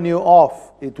turn you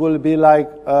off. It will be like,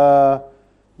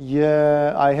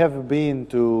 yeah, I have been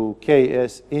to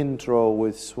KS intro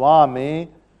with Swami,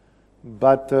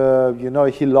 but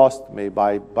he lost me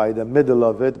by the middle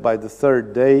of it. By the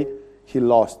third day, he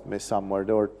lost me somewhere.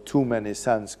 There were too many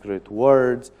Sanskrit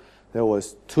words. There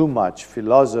was too much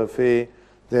philosophy.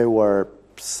 There were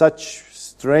such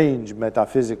strange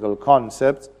metaphysical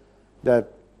concepts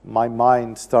that my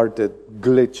mind started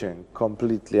glitching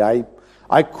completely.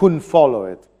 I couldn't follow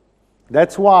it.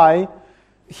 That's why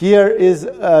here is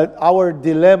our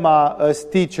dilemma as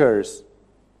teachers.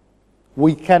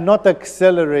 We cannot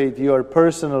accelerate your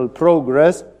personal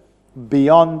progress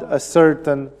beyond a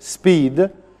certain speed.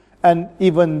 And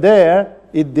even there,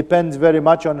 it depends very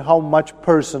much on how much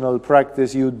personal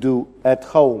practice you do at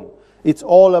home. It's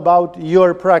all about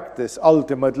your practice,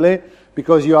 ultimately,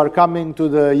 because you are coming to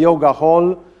the yoga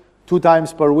hall 2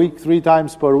 times per week, 3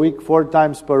 times per week, 4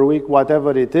 times per week,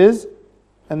 whatever it is,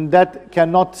 and that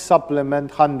cannot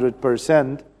supplement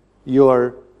 100%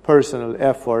 your personal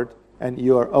effort and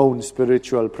your own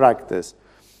spiritual practice.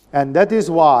 And that is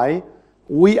why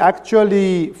we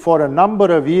actually, for a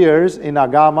number of years in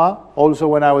Agama, also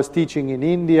when I was teaching in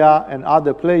India and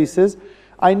other places,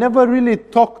 I never really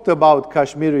talked about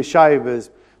Kashmiri Shaivism,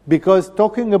 because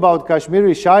talking about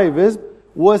Kashmiri Shaivism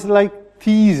was like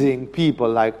teasing people,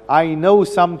 like, I know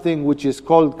something which is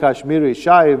called Kashmiri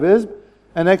Shaivism,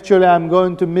 and actually I'm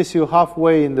going to miss you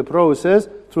halfway in the process,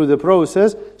 through the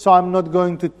process, so I'm not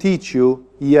going to teach you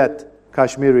yet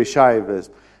Kashmiri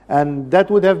Shaivism. And that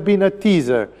would have been a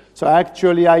teaser. So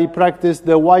actually I practiced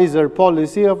the wiser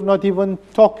policy of not even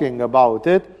talking about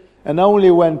it, and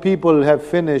only when people have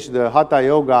finished the Hatha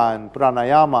Yoga and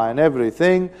Pranayama and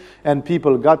everything, and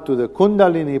people got to the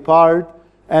Kundalini part,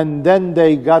 and then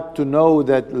they got to know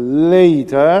that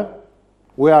later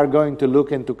we are going to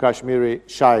look into Kashmiri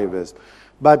Shaivism.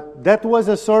 But that was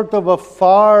a sort of a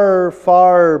far,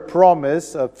 far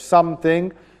promise of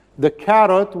something. The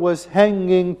carrot was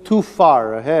hanging too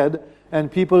far ahead, and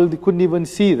people couldn't even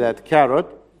see that carrot.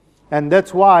 And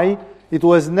that's why it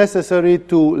was necessary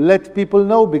to let people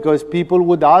know, because people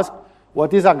would ask,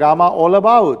 what is Agama all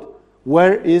about?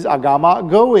 Where is Agama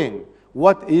going?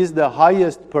 what is the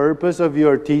highest purpose of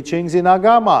your teachings in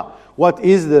Agama? What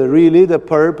is really the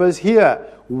purpose here?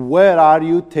 Where are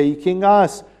you taking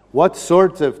us? What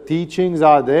sorts of teachings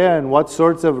are there and what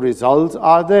sorts of results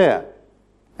are there?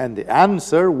 And the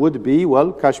answer would be,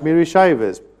 well, Kashmiri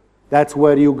Shaivism. That's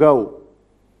where you go.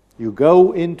 You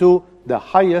go into the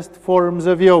highest forms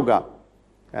of yoga.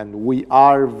 And we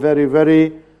are very,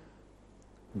 very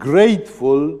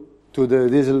grateful to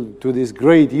this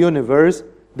great universe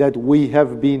that we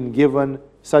have been given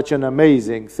such an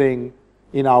amazing thing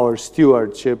in our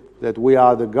stewardship, that we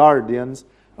are the guardians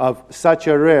of such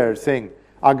a rare thing.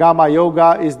 Agama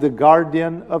Yoga is the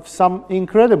guardian of some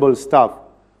incredible stuff.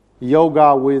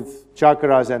 Yoga with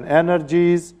chakras and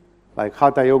energies, like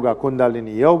Hatha Yoga,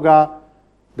 Kundalini Yoga,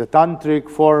 the tantric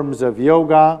forms of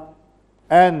yoga,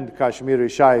 and Kashmiri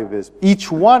Shaivism.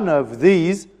 Each one of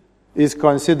these is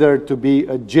considered to be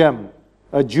a gem,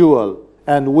 a jewel,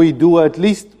 and we do at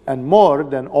least and more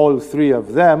than all three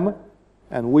of them,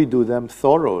 and we do them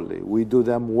thoroughly, we do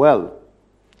them well.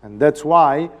 And that's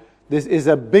why this is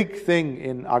a big thing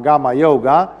in Agama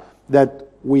Yoga, that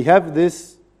we have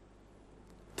this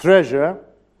treasure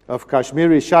of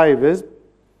Kashmiri Shaivism,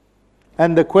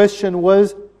 and the question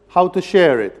was how to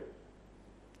share it.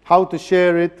 How to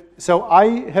share it. So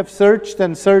I have searched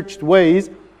and searched ways,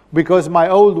 because my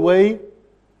old way,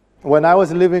 when I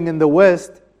was living in the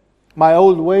West, my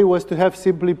old way was to have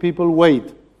simply people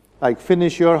wait. Like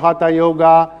finish your Hatha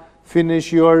Yoga,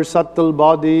 finish your subtle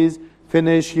bodies,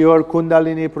 finish your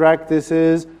Kundalini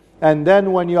practices, and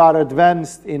then when you are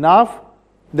advanced enough,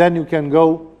 then you can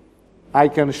go, I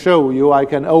can show you, I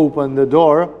can open the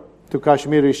door to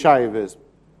Kashmiri Shaivism.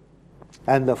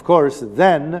 And of course,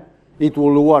 then it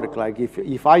will work. Like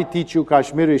if I teach you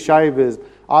Kashmiri Shaivism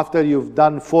after you've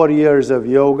done 4 years of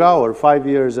yoga, or 5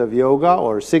 years of yoga,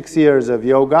 or 6 years of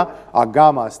yoga,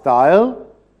 Agama style,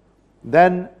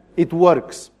 then it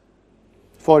works.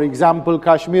 For example,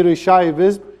 Kashmiri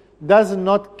Shaivism does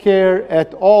not care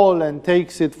at all and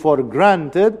takes it for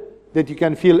granted that you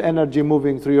can feel energy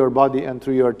moving through your body and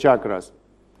through your chakras.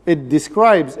 It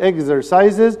describes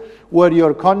exercises where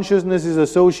your consciousness is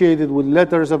associated with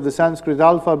letters of the Sanskrit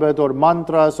alphabet or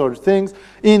mantras or things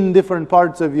in different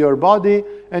parts of your body,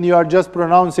 and you are just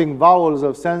pronouncing vowels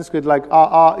of Sanskrit like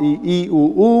a, e,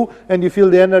 u, and you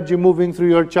feel the energy moving through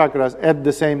your chakras at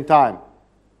the same time.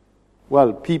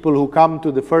 Well, people who come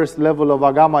to the first level of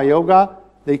Agama Yoga,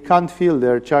 they can't feel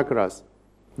their chakras.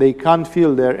 They can't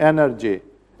feel their energy.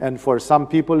 And for some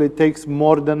people it takes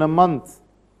more than a month.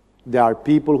 There are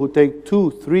people who take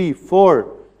 2, 3,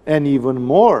 4, and even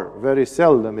more, very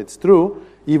seldom it's true,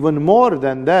 even more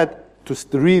than that, to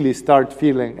really start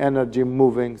feeling energy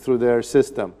moving through their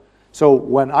system. So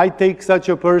when I take such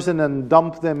a person and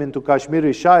dump them into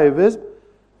Kashmiri Shaivism,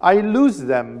 I lose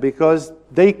them because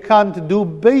they can't do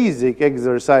basic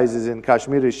exercises in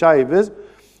Kashmiri Shaivism,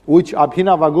 which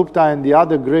Abhinavagupta and the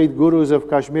other great gurus of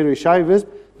Kashmiri Shaivism,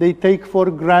 they take for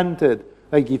granted.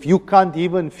 Like if you can't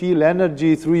even feel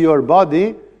energy through your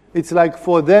body, it's like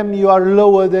for them you are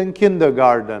lower than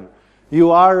kindergarten.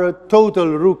 You are a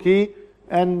total rookie,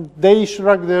 and they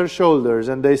shrug their shoulders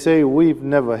and they say, we've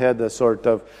never had a sort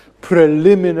of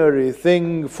preliminary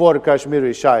thing for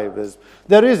Kashmiri Shaivism.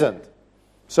 There isn't.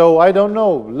 So I don't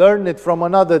know, learn it from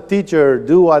another teacher,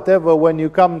 do whatever. When you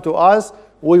come to us,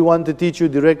 we want to teach you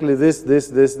directly this,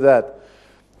 that.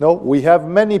 No, we have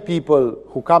many people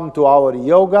who come to our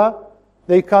yoga,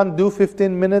 they can't do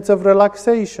 15 minutes of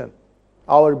relaxation.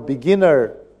 Our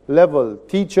beginner level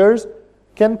teachers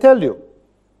can tell you.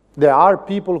 There are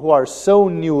people who are so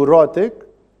neurotic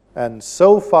and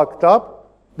so fucked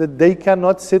up that they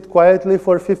cannot sit quietly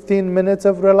for 15 minutes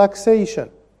of relaxation.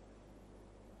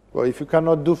 Well, if you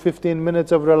cannot do 15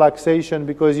 minutes of relaxation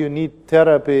because you need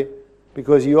therapy,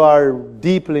 because you are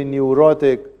deeply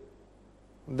neurotic,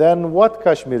 then what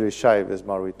Kashmiri Shaivism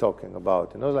are we talking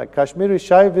about? Like Kashmiri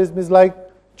Shaivism is like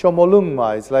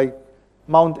Chomolungma, it's like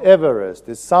Mount Everest.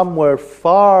 It's somewhere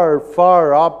far,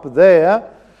 far up there,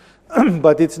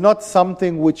 but it's not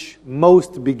something which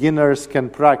most beginners can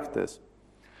practice.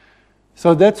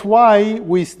 So that's why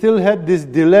we still had this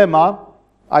dilemma.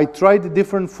 I tried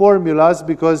different formulas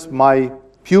because my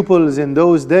pupils in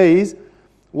those days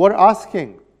were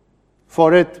asking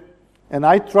for it. And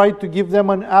I tried to give them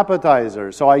an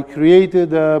appetizer. So I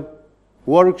created a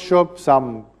workshop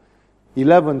some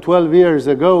 11, 12 years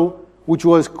ago, which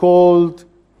was called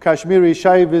Kashmiri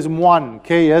Shaivism 1,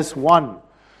 KS1,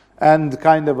 and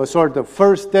kind of a sort of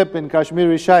first step in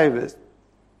Kashmiri Shaivism.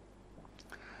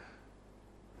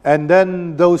 And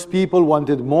then those people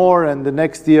wanted more, and the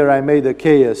next year I made a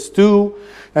KS2,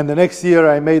 and the next year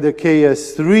I made a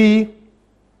KS3,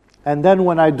 And then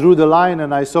when I drew the line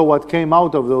and I saw what came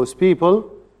out of those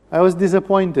people, I was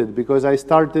disappointed because I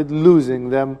started losing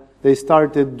them. They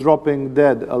started dropping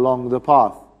dead along the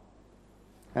path.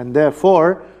 And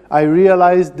therefore, I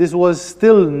realized this was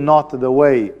still not the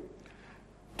way.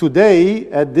 Today,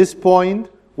 at this point,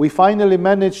 we finally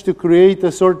managed to create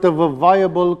a sort of a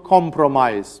viable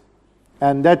compromise.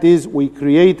 And that is, we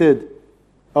created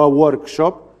a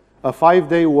workshop, a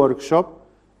 5-day workshop.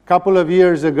 A couple of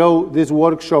years ago, this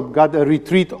workshop got a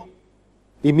retreat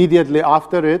immediately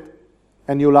after it,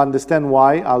 and you'll understand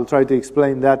why. I'll try to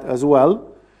explain that as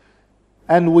well.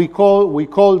 And we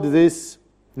called this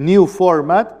new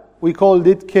format, we called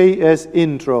it KS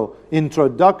Intro,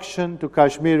 Introduction to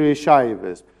Kashmiri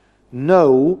Shaivism.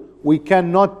 No, we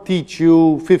cannot teach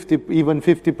you even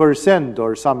 50%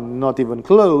 or some not even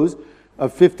close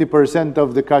of 50%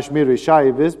 of the Kashmiri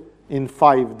Shaivism in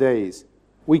 5 days.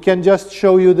 We can just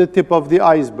show you the tip of the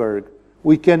iceberg.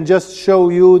 We can just show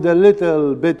you the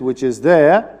little bit which is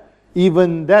there.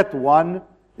 Even that one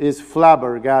is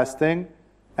flabbergasting.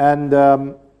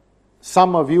 And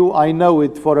some of you, I know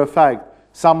it for a fact,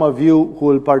 some of you who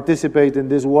will participate in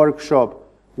this workshop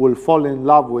will fall in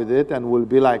love with it and will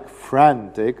be like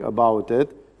frantic about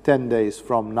it 10 days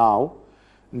from now.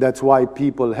 That's why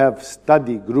people have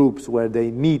study groups where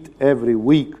they meet every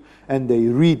week and they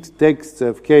read texts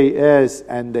of KS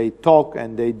and they talk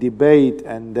and they debate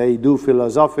and they do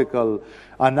philosophical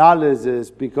analysis,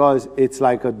 because it's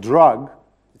like a drug.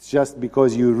 It's just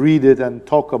because you read it and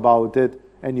talk about it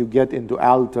and you get into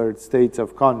altered states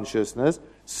of consciousness.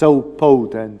 So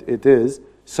potent it is,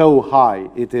 so high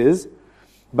it is.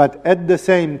 But at the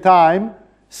same time,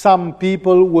 some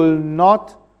people will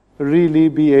not really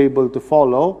be able to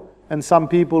follow, and some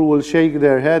people will shake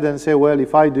their head and say, well,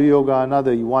 if I do yoga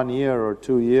another 1 year or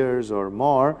 2 years or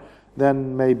more,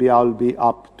 then maybe I'll be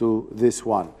up to this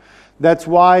one. That's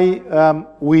why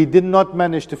we did not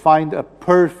manage to find a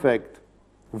perfect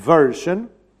version,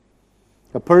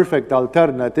 a perfect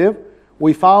alternative.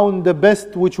 We found the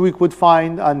best which we could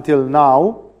find until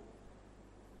now.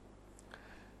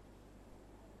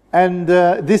 And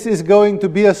this is going to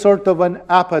be a sort of an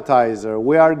appetizer.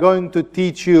 We are going to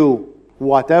teach you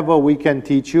whatever we can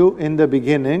teach you in the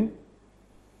beginning.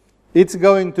 It's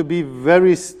going to be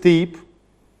very steep.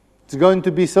 It's going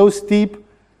to be so steep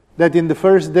that in the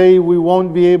first day we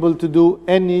won't be able to do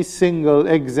any single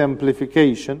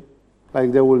exemplification,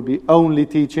 like there will be only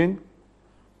teaching.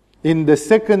 In the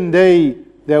second day,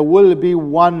 there will be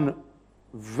one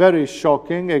very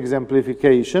shocking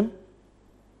exemplification.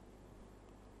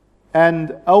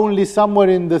 And only somewhere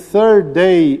in the third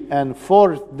day and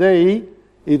fourth day,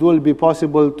 it will be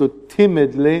possible to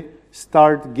timidly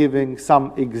start giving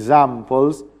some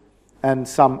examples and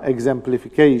some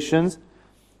exemplifications.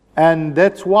 And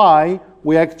that's why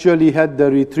we actually had the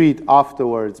retreat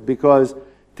afterwards, because it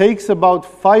takes about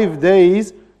 5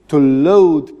 days to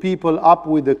load people up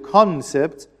with the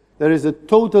concepts. There is a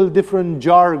total different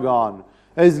jargon.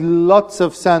 There's lots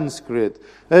of Sanskrit.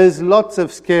 There's lots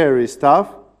of scary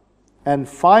stuff. And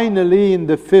finally, in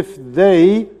the 5th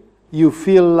day, you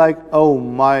feel like, oh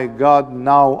my God,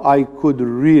 now I could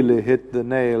really hit the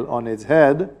nail on its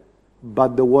head,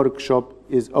 but the workshop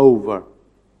is over.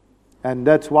 And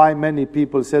that's why many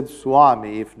people said,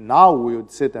 Swami, if now we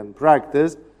would sit and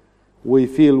practice, we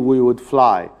feel we would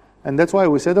fly. And that's why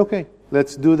we said, okay,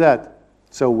 let's do that.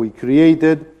 So we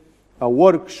created a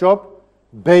workshop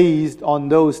based on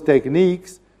those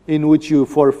techniques, in which you,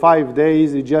 for 5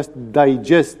 days, you just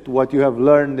digest what you have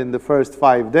learned in the first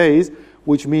 5 days,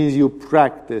 which means you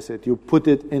practice it, you put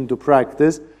it into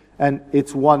practice, and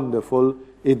it's wonderful.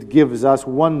 It gives us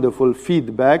wonderful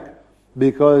feedback,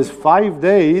 because 5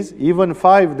 days, even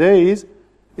 5 days,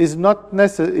 is not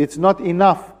necessary. It's not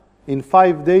enough. In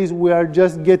 5 days, we are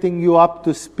just getting you up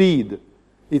to speed.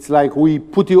 It's like we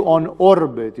put you on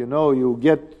orbit, you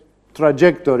get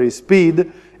trajectory,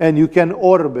 speed, and you can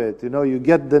orbit, you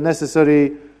get the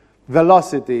necessary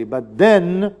velocity. But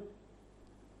then,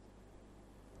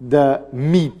 the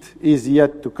meat is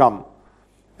yet to come.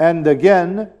 And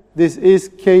again, this is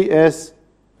KS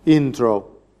Intro.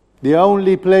 The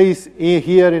only place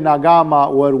here in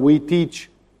Agama where we teach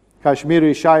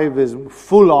Kashmiri Shaivism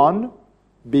full on,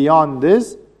 beyond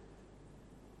this.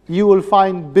 You will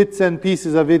find bits and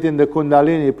pieces of it in the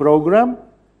Kundalini program,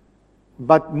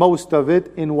 but most of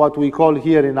it in what we call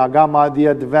here in Agama the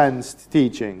advanced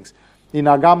teachings. In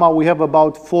Agama we have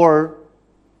about 4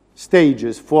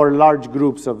 stages, 4 large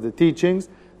groups of the teachings,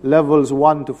 levels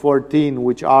 1 to 14,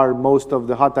 which are most of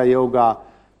the Hatha Yoga,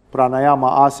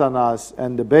 Pranayama, Asanas,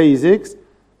 and the basics.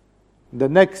 The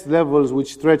next levels,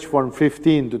 which stretch from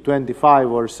 15 to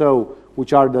 25 or so,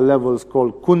 which are the levels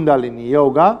called Kundalini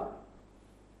Yoga.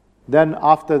 Then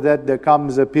after that there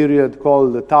comes a period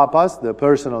called the tapas, the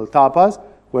personal tapas,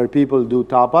 where people do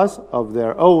tapas of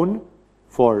their own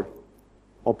for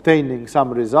obtaining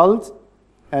some results.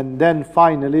 And then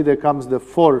finally there comes the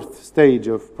fourth stage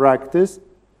of practice,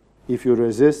 if you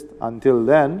resist until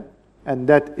then, and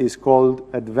that is called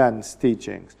advanced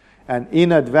teachings. And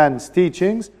in advanced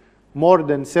teachings, more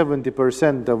than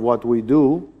 70% of what we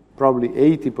do, probably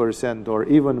 80% or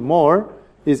even more,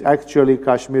 is actually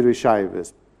Kashmiri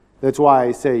Shaivism. That's why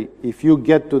I say, if you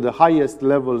get to the highest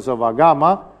levels of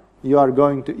Agama, you are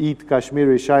going to eat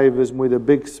Kashmiri Shaivism with a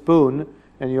big spoon,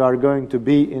 and you are going to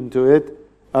be into it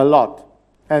a lot.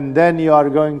 And then you are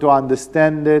going to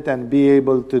understand it and be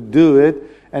able to do it,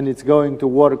 and it's going to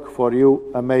work for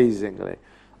you amazingly.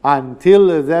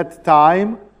 Until that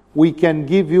time, we can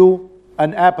give you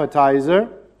an appetizer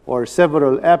or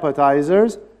several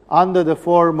appetizers under the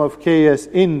form of KS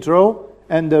intro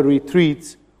and the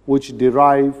retreats which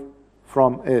derive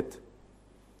from it.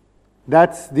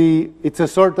 It's a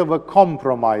sort of a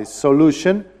compromise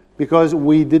solution, because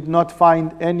we did not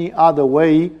find any other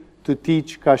way to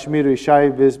teach Kashmiri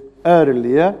Shaivism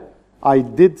earlier. I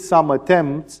did some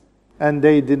attempts and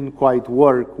they didn't quite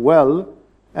work well,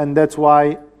 and that's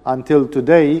why until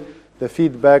today the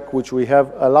feedback which we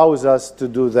have allows us to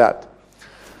do that.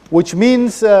 Which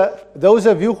means those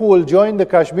of you who will join the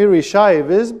Kashmiri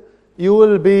Shaivism, you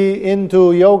will be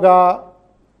into yoga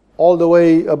all the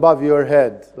way above your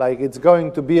head. Like, it's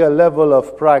going to be a level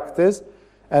of practice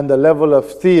and the level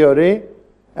of theory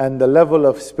and the level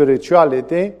of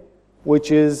spirituality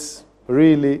which is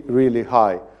really, really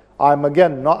high. I'm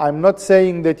not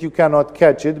saying that you cannot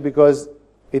catch it, because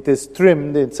it is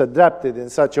trimmed, it's adapted in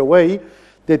such a way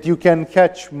that you can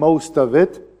catch most of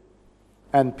it,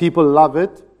 and people love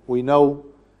it. We know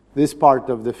this part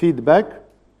of the feedback,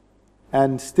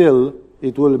 and still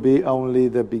it will be only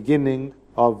the beginning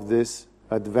of this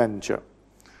adventure.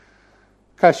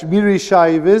 Kashmiri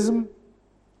Shaivism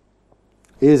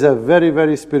is a very,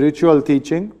 very spiritual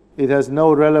teaching. It has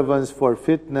no relevance for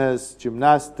fitness,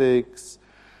 gymnastics.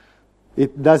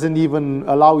 It doesn't even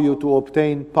allow you to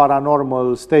obtain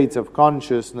paranormal states of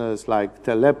consciousness like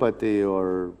telepathy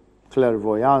or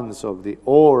clairvoyance of the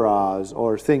auras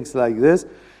or things like this.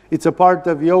 It's a part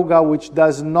of yoga which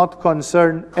does not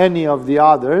concern any of the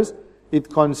others. It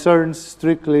concerns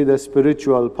strictly the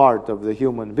spiritual part of the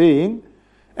human being.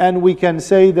 And we can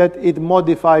say that it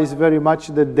modifies very much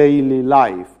the daily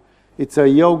life. It's a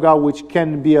yoga which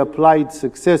can be applied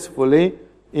successfully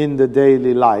in the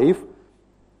daily life,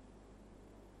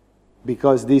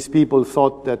 because these people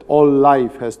thought that all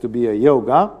life has to be a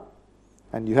yoga,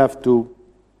 and you have to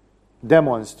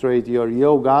demonstrate your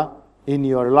yoga in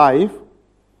your life.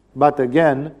 But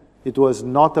again, it was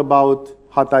not about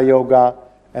Hatha Yoga,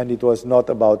 and it was not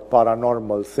about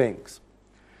paranormal things.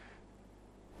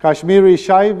 Kashmiri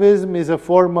Shaivism is a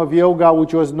form of yoga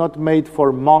which was not made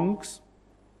for monks,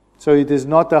 so it is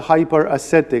not a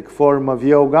hyper-ascetic form of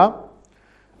yoga.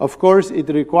 Of course, it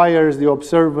requires the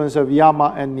observance of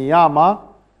yama and niyama,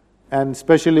 and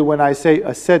especially when I say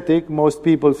ascetic, most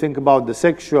people think about the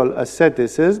sexual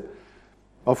asceticism.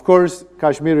 Of course,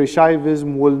 Kashmiri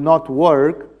Shaivism will not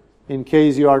work in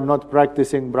case you are not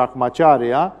practicing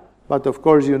Brahmacharya, but of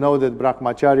course you know that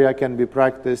Brahmacharya can be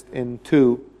practiced in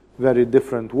two very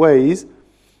different ways,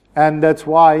 and that's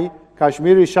why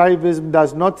Kashmiri Shaivism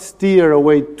does not steer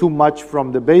away too much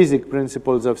from the basic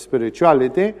principles of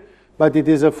spirituality, but it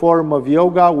is a form of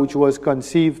yoga which was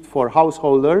conceived for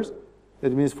householders.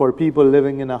 That means for people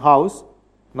living in a house,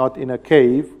 not in a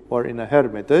cave or in a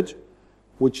hermitage,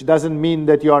 which doesn't mean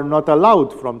that you are not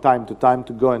allowed from time to time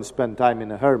to go and spend time in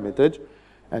a hermitage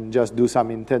and just do some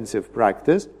intensive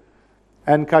practice.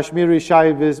 And Kashmiri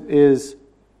Shaivism is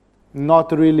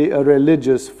not really a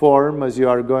religious form, as you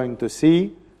are going to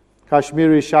see.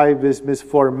 Kashmiri Shaivism is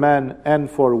for men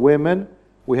and for women.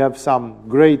 We have some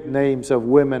great names of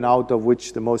women, out of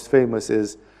which the most famous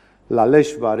is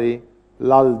Laleshwari,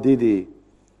 Lal Didi,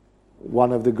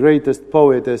 one of the greatest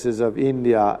poetesses of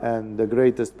India and the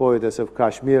greatest poetess of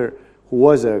Kashmir, who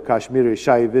was a Kashmiri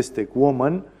Shaivistic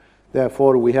woman.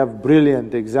 Therefore, we have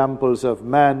brilliant examples of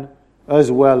men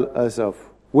as well as of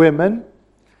women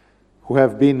who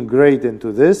have been great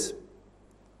into this.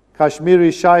 Kashmiri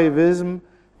Shaivism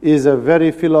is a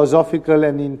very philosophical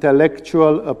and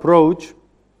intellectual approach.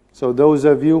 So those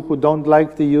of you who don't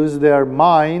like to use their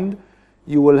mind,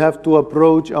 you will have to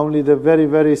approach only the very,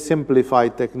 very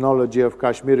simplified technology of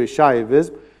Kashmiri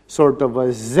Shaivism, sort of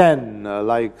a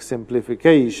Zen-like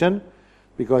simplification,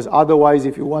 because otherwise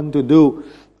if you want to do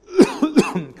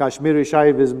Kashmiri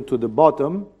Shaivism to the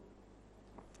bottom,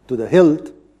 to the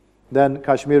hilt, then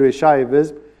Kashmiri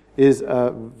Shaivism is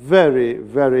a very,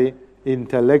 very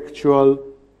intellectual,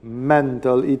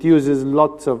 mental. It uses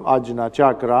lots of Ajna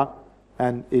Chakra,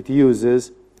 and it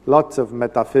uses lots of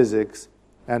metaphysics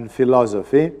and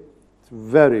philosophy. It's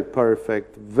very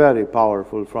perfect, very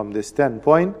powerful from this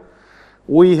standpoint.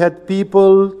 We had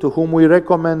people to whom we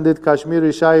recommended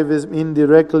Kashmiri Shaivism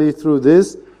indirectly through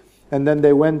this, and then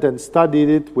they went and studied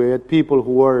it. We had people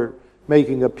who were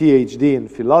making a PhD in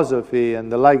philosophy and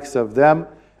the likes of them,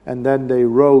 and then they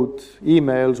wrote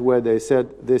emails where they said,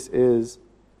 this is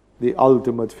the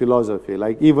ultimate philosophy.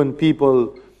 Like even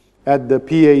people at the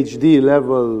PhD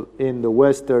level in the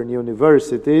Western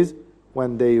universities,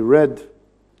 when they read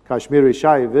Kashmiri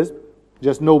Shaivism,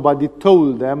 just nobody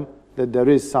told them that there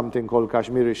is something called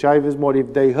Kashmiri Shaivism, or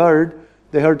if they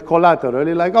heard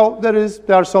collaterally, like, oh,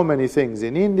 there are so many things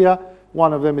in India,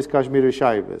 one of them is Kashmiri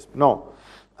Shaivism. No.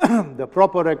 The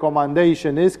proper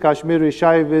recommendation is Kashmiri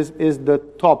Shaivism is the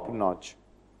top notch,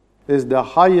 is the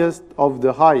highest of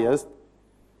the highest,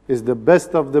 is the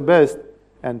best of the best,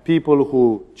 and people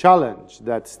who challenge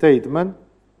that statement,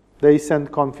 they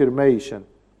send confirmation.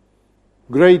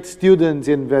 Great students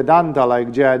in Vedanta like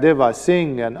Jayadeva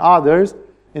Singh and others,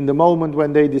 in the moment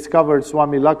when they discovered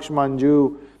Swami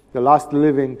Lakshmanju, the last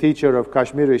living teacher of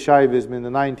Kashmiri Shaivism in the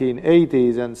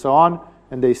 1980s and so on,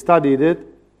 and they studied it,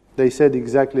 they said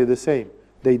exactly the same.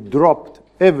 They dropped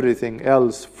everything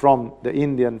else from the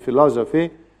Indian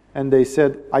philosophy, and they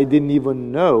said, I didn't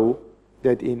even know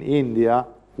that in India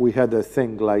we had a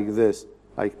thing like this.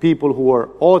 Like people who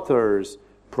were authors,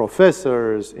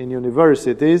 professors in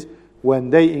universities,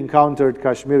 when they encountered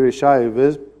Kashmiri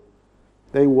Shaivism,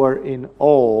 they were in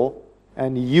awe,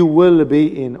 and you will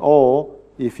be in awe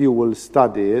if you will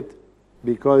study it,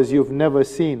 because you've never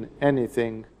seen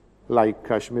anything like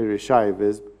Kashmiri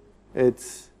Shaivism.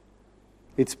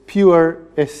 It's pure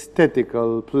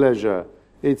aesthetical pleasure.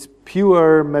 It's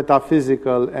pure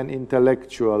metaphysical and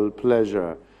intellectual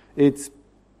pleasure. It's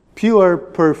pure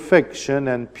perfection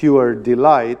and pure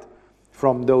delight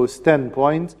from those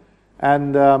standpoints,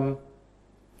 and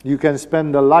you can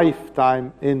spend a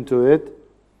lifetime into it.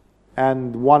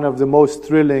 And one of the most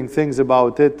thrilling things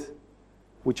about it,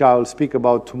 which I'll speak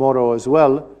about tomorrow as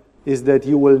well, is that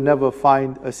you will never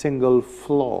find a single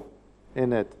flaw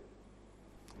in it.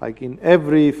 Like in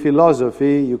every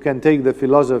philosophy, you can take the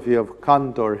philosophy of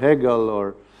Kant or Hegel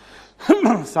or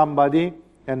somebody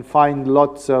and find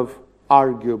lots of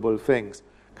arguable things.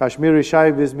 Kashmiri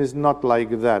Shaivism is not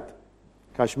like that.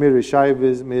 Kashmiri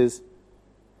Shaivism is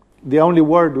the only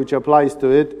word which applies to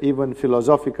it, even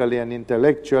philosophically and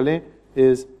intellectually,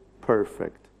 is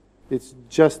perfect. It's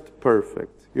just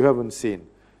perfect. You haven't seen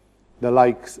the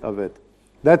likes of it.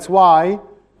 That's why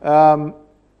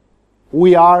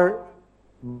we are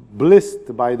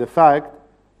blessed by the fact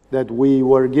that we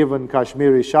were given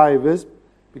Kashmiri Shaivism,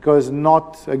 because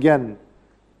not, again,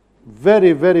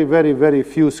 very, very, very, very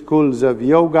few schools of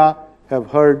yoga have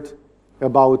heard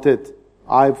about it.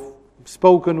 I've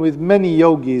spoken with many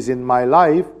yogis in my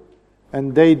life,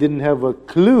 and they didn't have a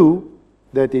clue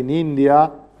that in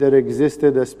India there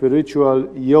existed a spiritual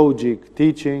yogic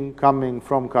teaching coming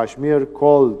from Kashmir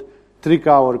called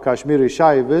Trika or Kashmiri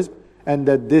Shaivism, and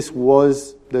that this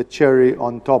was the cherry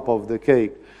on top of the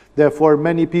cake. Therefore,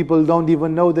 many people don't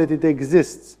even know that it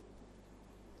exists.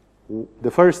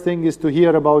 The first thing is to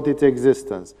hear about its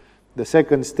existence. The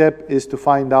second step is to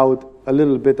find out a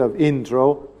little bit of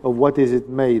intro of what is it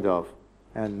made of.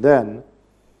 And then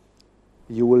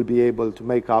you will be able to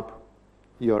make up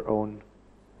your own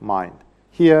mind.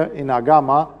 Here in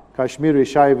Agama, Kashmiri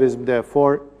Shaivism,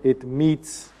 therefore, it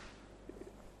meets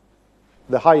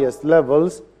the highest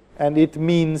levels, and it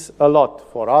means a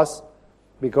lot for us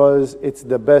because it's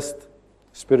the best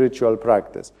spiritual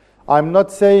practice. I'm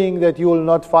not saying that you will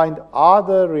not find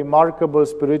other remarkable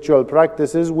spiritual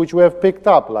practices which we have picked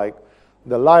up, like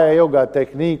the Laya Yoga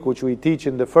technique which we teach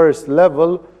in the first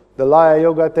level. The Laya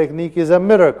Yoga technique is a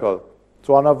miracle. It's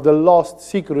one of the lost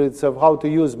secrets of how to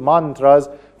use mantras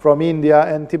from India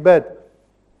and Tibet.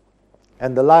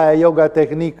 And the Laya Yoga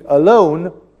technique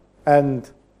alone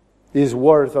is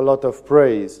worth a lot of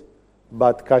praise.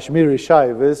 But Kashmiri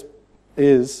Shaivism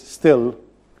is still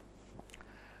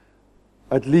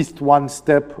at least one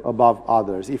step above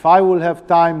others. If I will have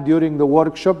time during the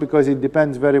workshop, because it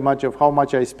depends very much of how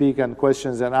much I speak and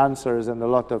questions and answers and a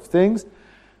lot of things,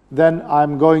 then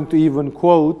I'm going to even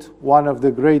quote one of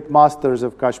the great masters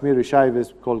of Kashmiri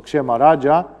Shaivism called Kshema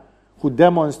Raja, who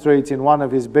demonstrates in one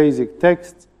of his basic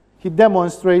texts, he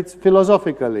demonstrates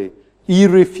philosophically,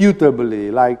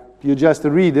 irrefutably, like you just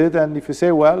read it, and if you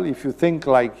say, well, if you think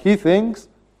like he thinks,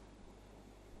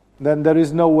 then there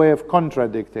is no way of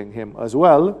contradicting him as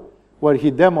well, where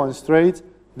he demonstrates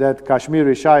that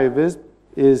Kashmiri Shaivism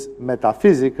is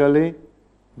metaphysically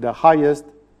the highest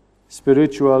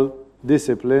spiritual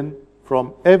discipline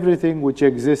from everything which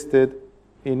existed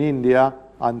in India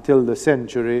until the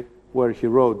century where he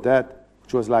wrote that,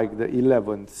 which was like the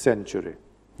 11th century.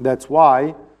 That's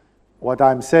why what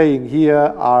I'm saying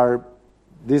here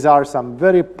these are some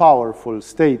very powerful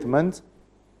statements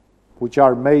which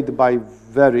are made by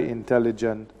very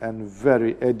intelligent and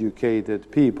very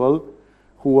educated people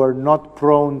who are not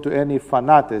prone to any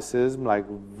fanaticism, like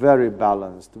very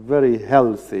balanced, very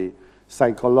healthy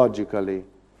psychologically.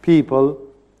 People,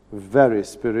 very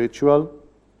spiritual,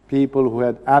 people who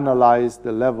had analyzed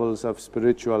the levels of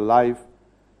spiritual life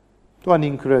to an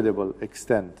incredible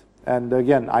extent. And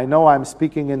again, I know I'm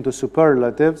speaking into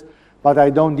superlatives, but I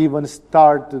don't even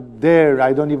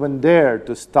dare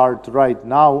to start right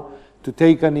now to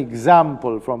take an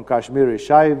example from Kashmiri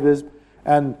Shaivism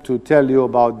and to tell you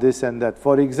about this and that.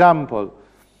 For example,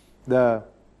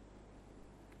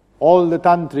 all the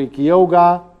Tantric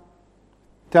Yoga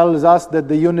tells us that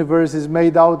the universe is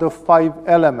made out of 5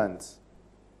 elements,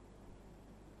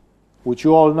 which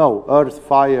you all know: earth,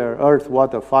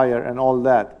 water, fire, and all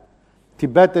that.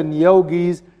 Tibetan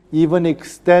yogis even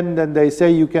extend and they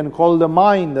say you can call the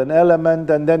mind an element,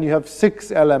 and then you have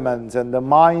 6 elements, and the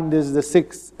mind is the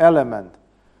 6th element.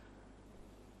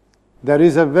 There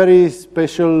is a very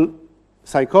special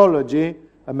psychology,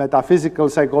 a metaphysical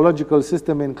psychological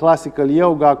system in classical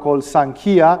yoga called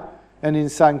Sankhya, and in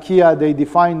Sankhya they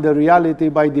define the reality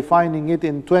by defining it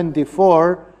in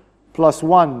 24 plus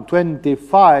 1,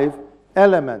 25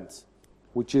 elements,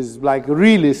 which is like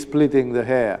really splitting the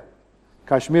hair.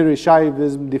 Kashmiri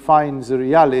Shaivism defines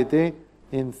reality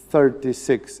in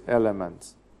 36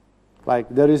 elements. Like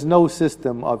there is no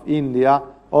system of India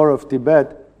or of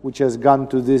Tibet which has gone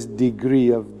to this degree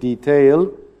of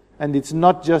detail, and it's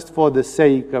not just for the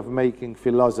sake of making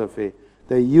philosophy.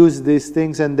 They use these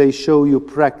things and they show you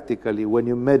practically when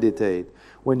you meditate,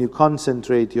 when you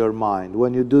concentrate your mind,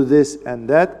 when you do this and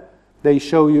that, they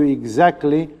show you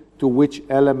exactly to which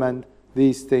element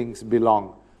these things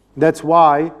belong. That's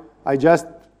why I just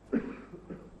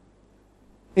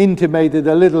intimated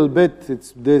a little bit,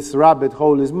 this rabbit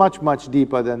hole is much, much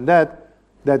deeper than that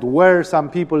where some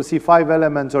people see 5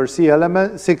 elements or see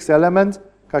 6 elements,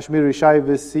 Kashmiri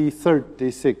Shaivists see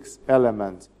 36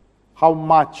 elements. How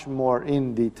much more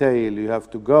in detail you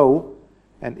have to go,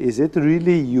 and is it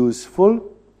really useful,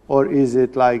 or is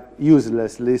it like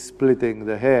uselessly splitting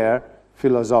the hair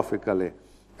philosophically?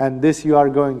 And this you are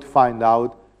going to find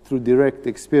out through direct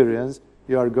experience.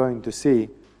 You are going to see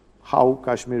how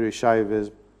Kashmiri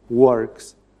Shaivism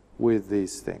works with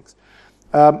these things.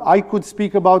 I could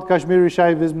speak about Kashmiri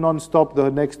Shaivism non-stop the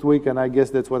next week, and I guess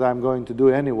that's what I'm going to do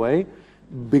anyway,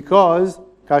 because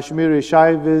Kashmiri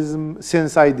Shaivism,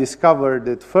 since I discovered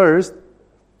it first,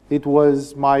 it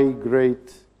was my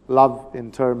great love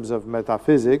in terms of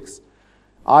metaphysics.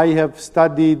 I have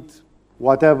studied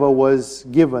whatever was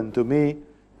given to me,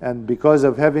 and because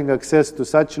of having access to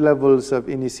such levels of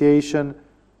initiation,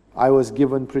 I was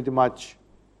given pretty much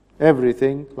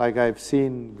everything. Like I've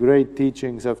seen great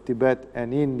teachings of Tibet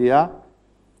and India,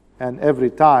 and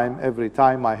every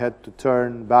time I had to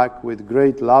turn back with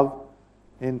great love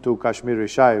into Kashmiri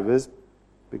Shaivism,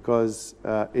 because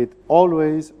it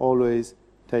always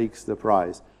takes the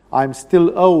prize. I'm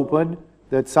still open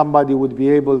that somebody would be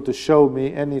able to show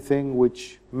me anything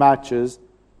which matches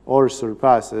or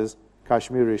surpasses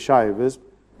Kashmiri Shaivism,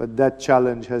 but that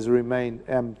challenge has remained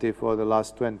empty for the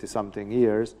last 20-something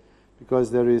years,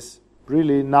 because there is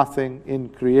really nothing in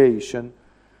creation.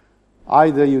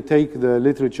 Either you take the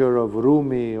literature of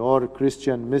Rumi or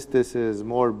Christian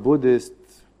mysticism or Buddhist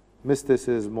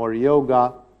mysticism or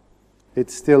yoga, it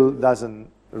still doesn't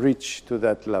reach to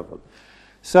that level.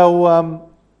 So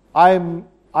I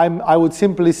would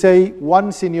simply say,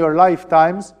 once in your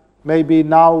lifetimes, maybe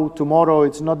now, tomorrow,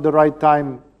 it's not the right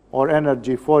time or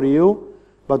energy for you,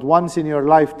 but once in your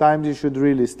lifetimes you should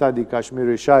really study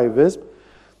Kashmiri Shaivism.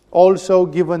 Also,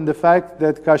 given the fact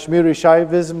that Kashmiri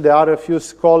Shaivism, there are a few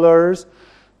scholars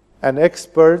and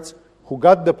experts who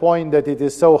got the point that it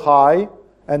is so high,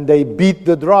 and they beat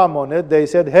the drum on it. They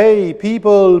said, hey,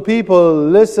 people,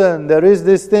 listen, there is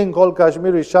this thing called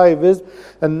Kashmiri Shaivism,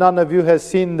 and none of you has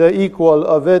seen the equal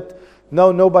of it.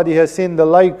 No, nobody has seen the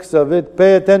likes of it.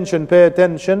 Pay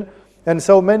attention. And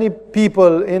so many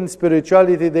people in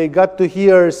spirituality, they got to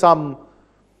hear some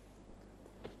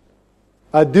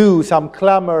ado, some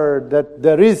clamor that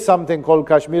there is something called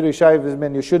Kashmiri Shaivism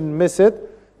and you shouldn't miss it.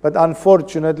 But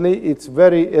unfortunately, it's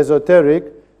very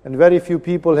esoteric, and very few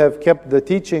people have kept the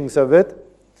teachings of it.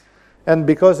 And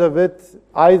because of it,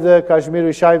 either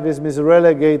Kashmiri Shaivism is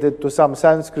relegated to some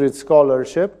Sanskrit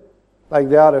scholarship, like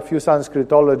there are a few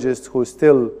Sanskritologists who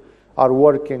still are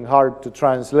working hard to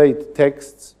translate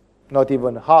texts. Not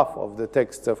even half of the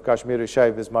texts of Kashmiri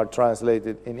Shaivism are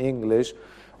translated in English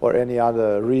or any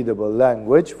other readable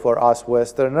language for us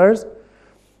Westerners.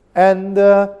 And,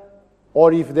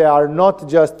 or if they are not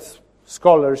just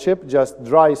scholarship, just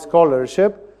dry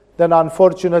scholarship, then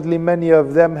unfortunately many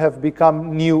of them have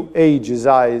become New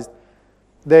Ageized.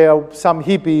 They are some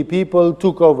hippie people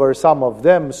took over some of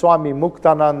them. Swami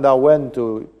Muktananda went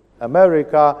to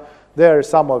America. There are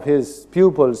some of his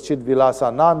pupils,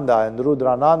 Chidvilasananda and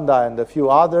Rudrananda and a few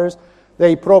others.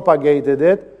 They propagated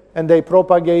it, and they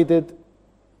propagated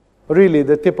really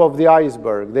the tip of the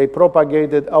iceberg. They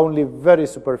propagated only very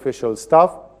superficial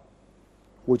stuff,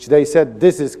 which they said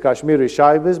this is Kashmiri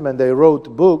Shaivism, and they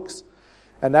wrote books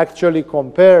and actually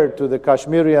compared to the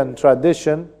Kashmirian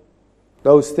tradition,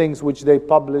 those things which they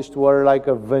published were like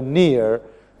a veneer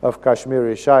of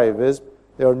Kashmiri Shaivism.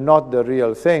 They are not the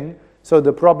real thing. So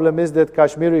the problem is that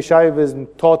Kashmiri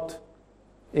Shaivism taught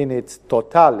in its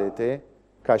totality,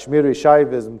 Kashmiri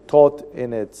Shaivism taught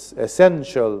in its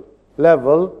essential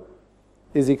level,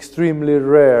 is extremely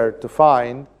rare to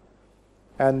find.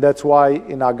 And that's why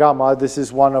in Agama, this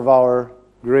is one of our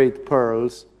great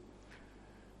pearls.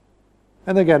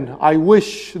 And again, I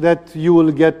wish that you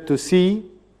will get to see,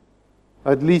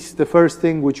 at least the first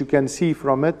thing which you can see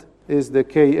from it is the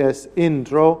KS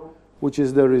intro, which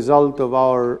is the result of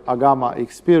our Agama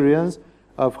experience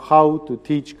of how to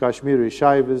teach Kashmiri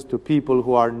Shaivism to people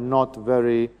who are not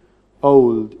very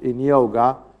old in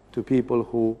yoga, to people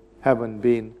who haven't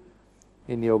been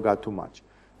in yoga too much.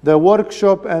 The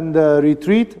workshop and the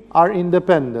retreat are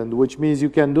independent, which means you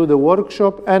can do the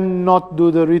workshop and not do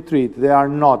the retreat. They are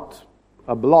not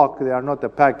a block, they are not a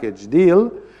package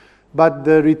deal, but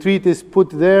the retreat is put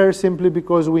there simply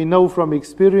because we know from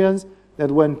experience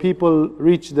that when people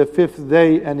reach the 5th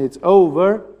day and it's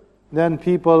over, then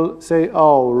people say,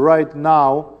 oh, right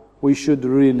now we should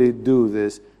really do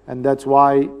this. And that's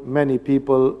why many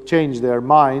people change their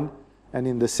mind, and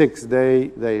in the 6th day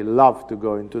they love to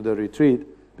go into the retreat,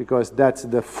 because that's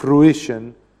the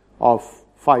fruition of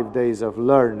 5 days of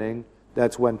learning.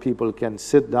 That's when people can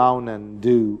sit down and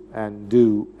do and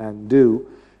do and do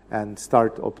and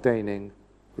start obtaining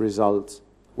results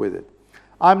with it.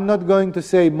 I'm not going to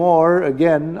say more.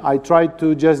 Again, I tried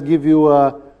to just give you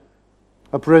a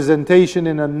presentation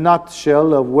in a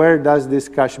nutshell of where does this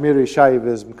Kashmiri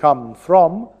Shaivism come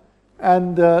from,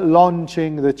 and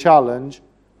launching the challenge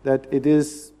that it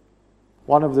is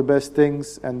one of the best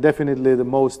things and definitely the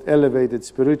most elevated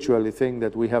spiritually thing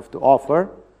that we have to offer.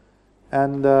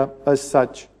 And as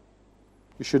such,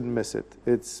 you shouldn't miss it.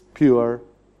 It's pure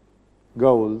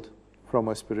gold from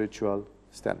a spiritual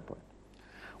standpoint.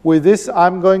 With this,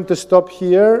 I'm going to stop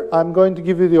here. I'm going to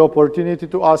give you the opportunity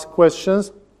to ask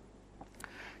questions.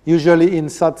 Usually in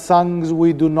Satsangs,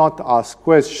 we do not ask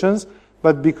questions,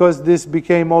 but because this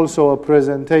became also a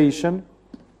presentation,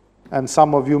 and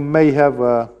some of you may have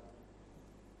a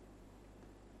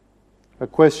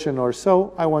question or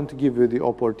so, I want to give you the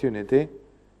opportunity.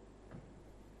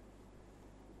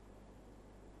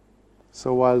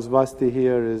 So while Svasti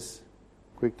here is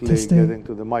quickly getting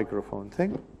to the microphone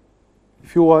thing,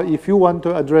 if you want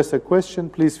to address a question,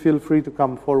 please feel free to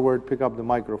come forward, pick up the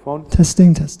microphone.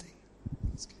 Testing.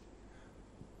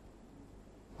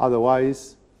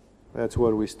 Otherwise, that's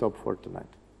where we stop for tonight.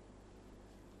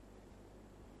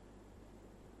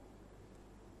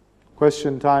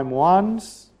 Question time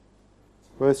once,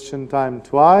 question time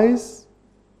twice.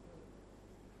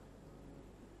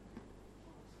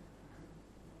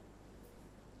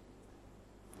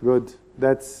 Good.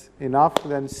 That's enough.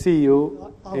 Then see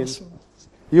you in...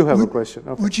 You have a question.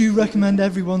 Okay. Would you recommend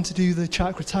everyone to do the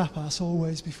chakra tapas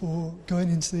always before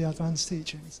going into the advanced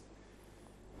teachings?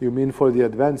 You mean for the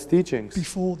advanced teachings?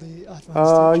 Before the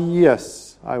advanced teachings?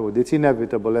 Yes, I would. It's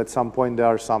inevitable. At some point there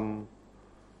are some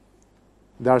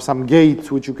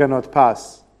gates which you cannot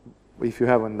pass if you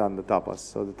haven't done the tapas.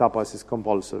 So the tapas is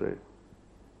compulsory.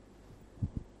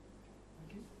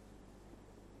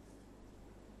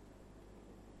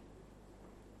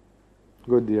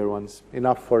 Good, dear ones.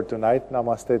 Enough for tonight.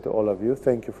 Namaste to all of you.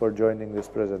 Thank you for joining this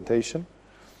presentation.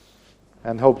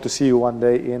 And hope to see you one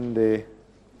day in the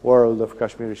world of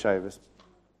Kashmiri Shaivism.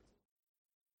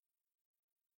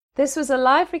 This was a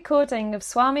live recording of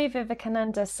Swami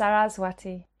Vivekananda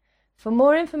Saraswati. For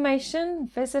more information,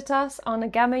 visit us on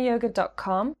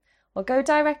agamayoga.com or go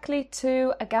directly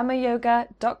to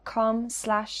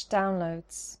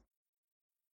agamayoga.com/downloads.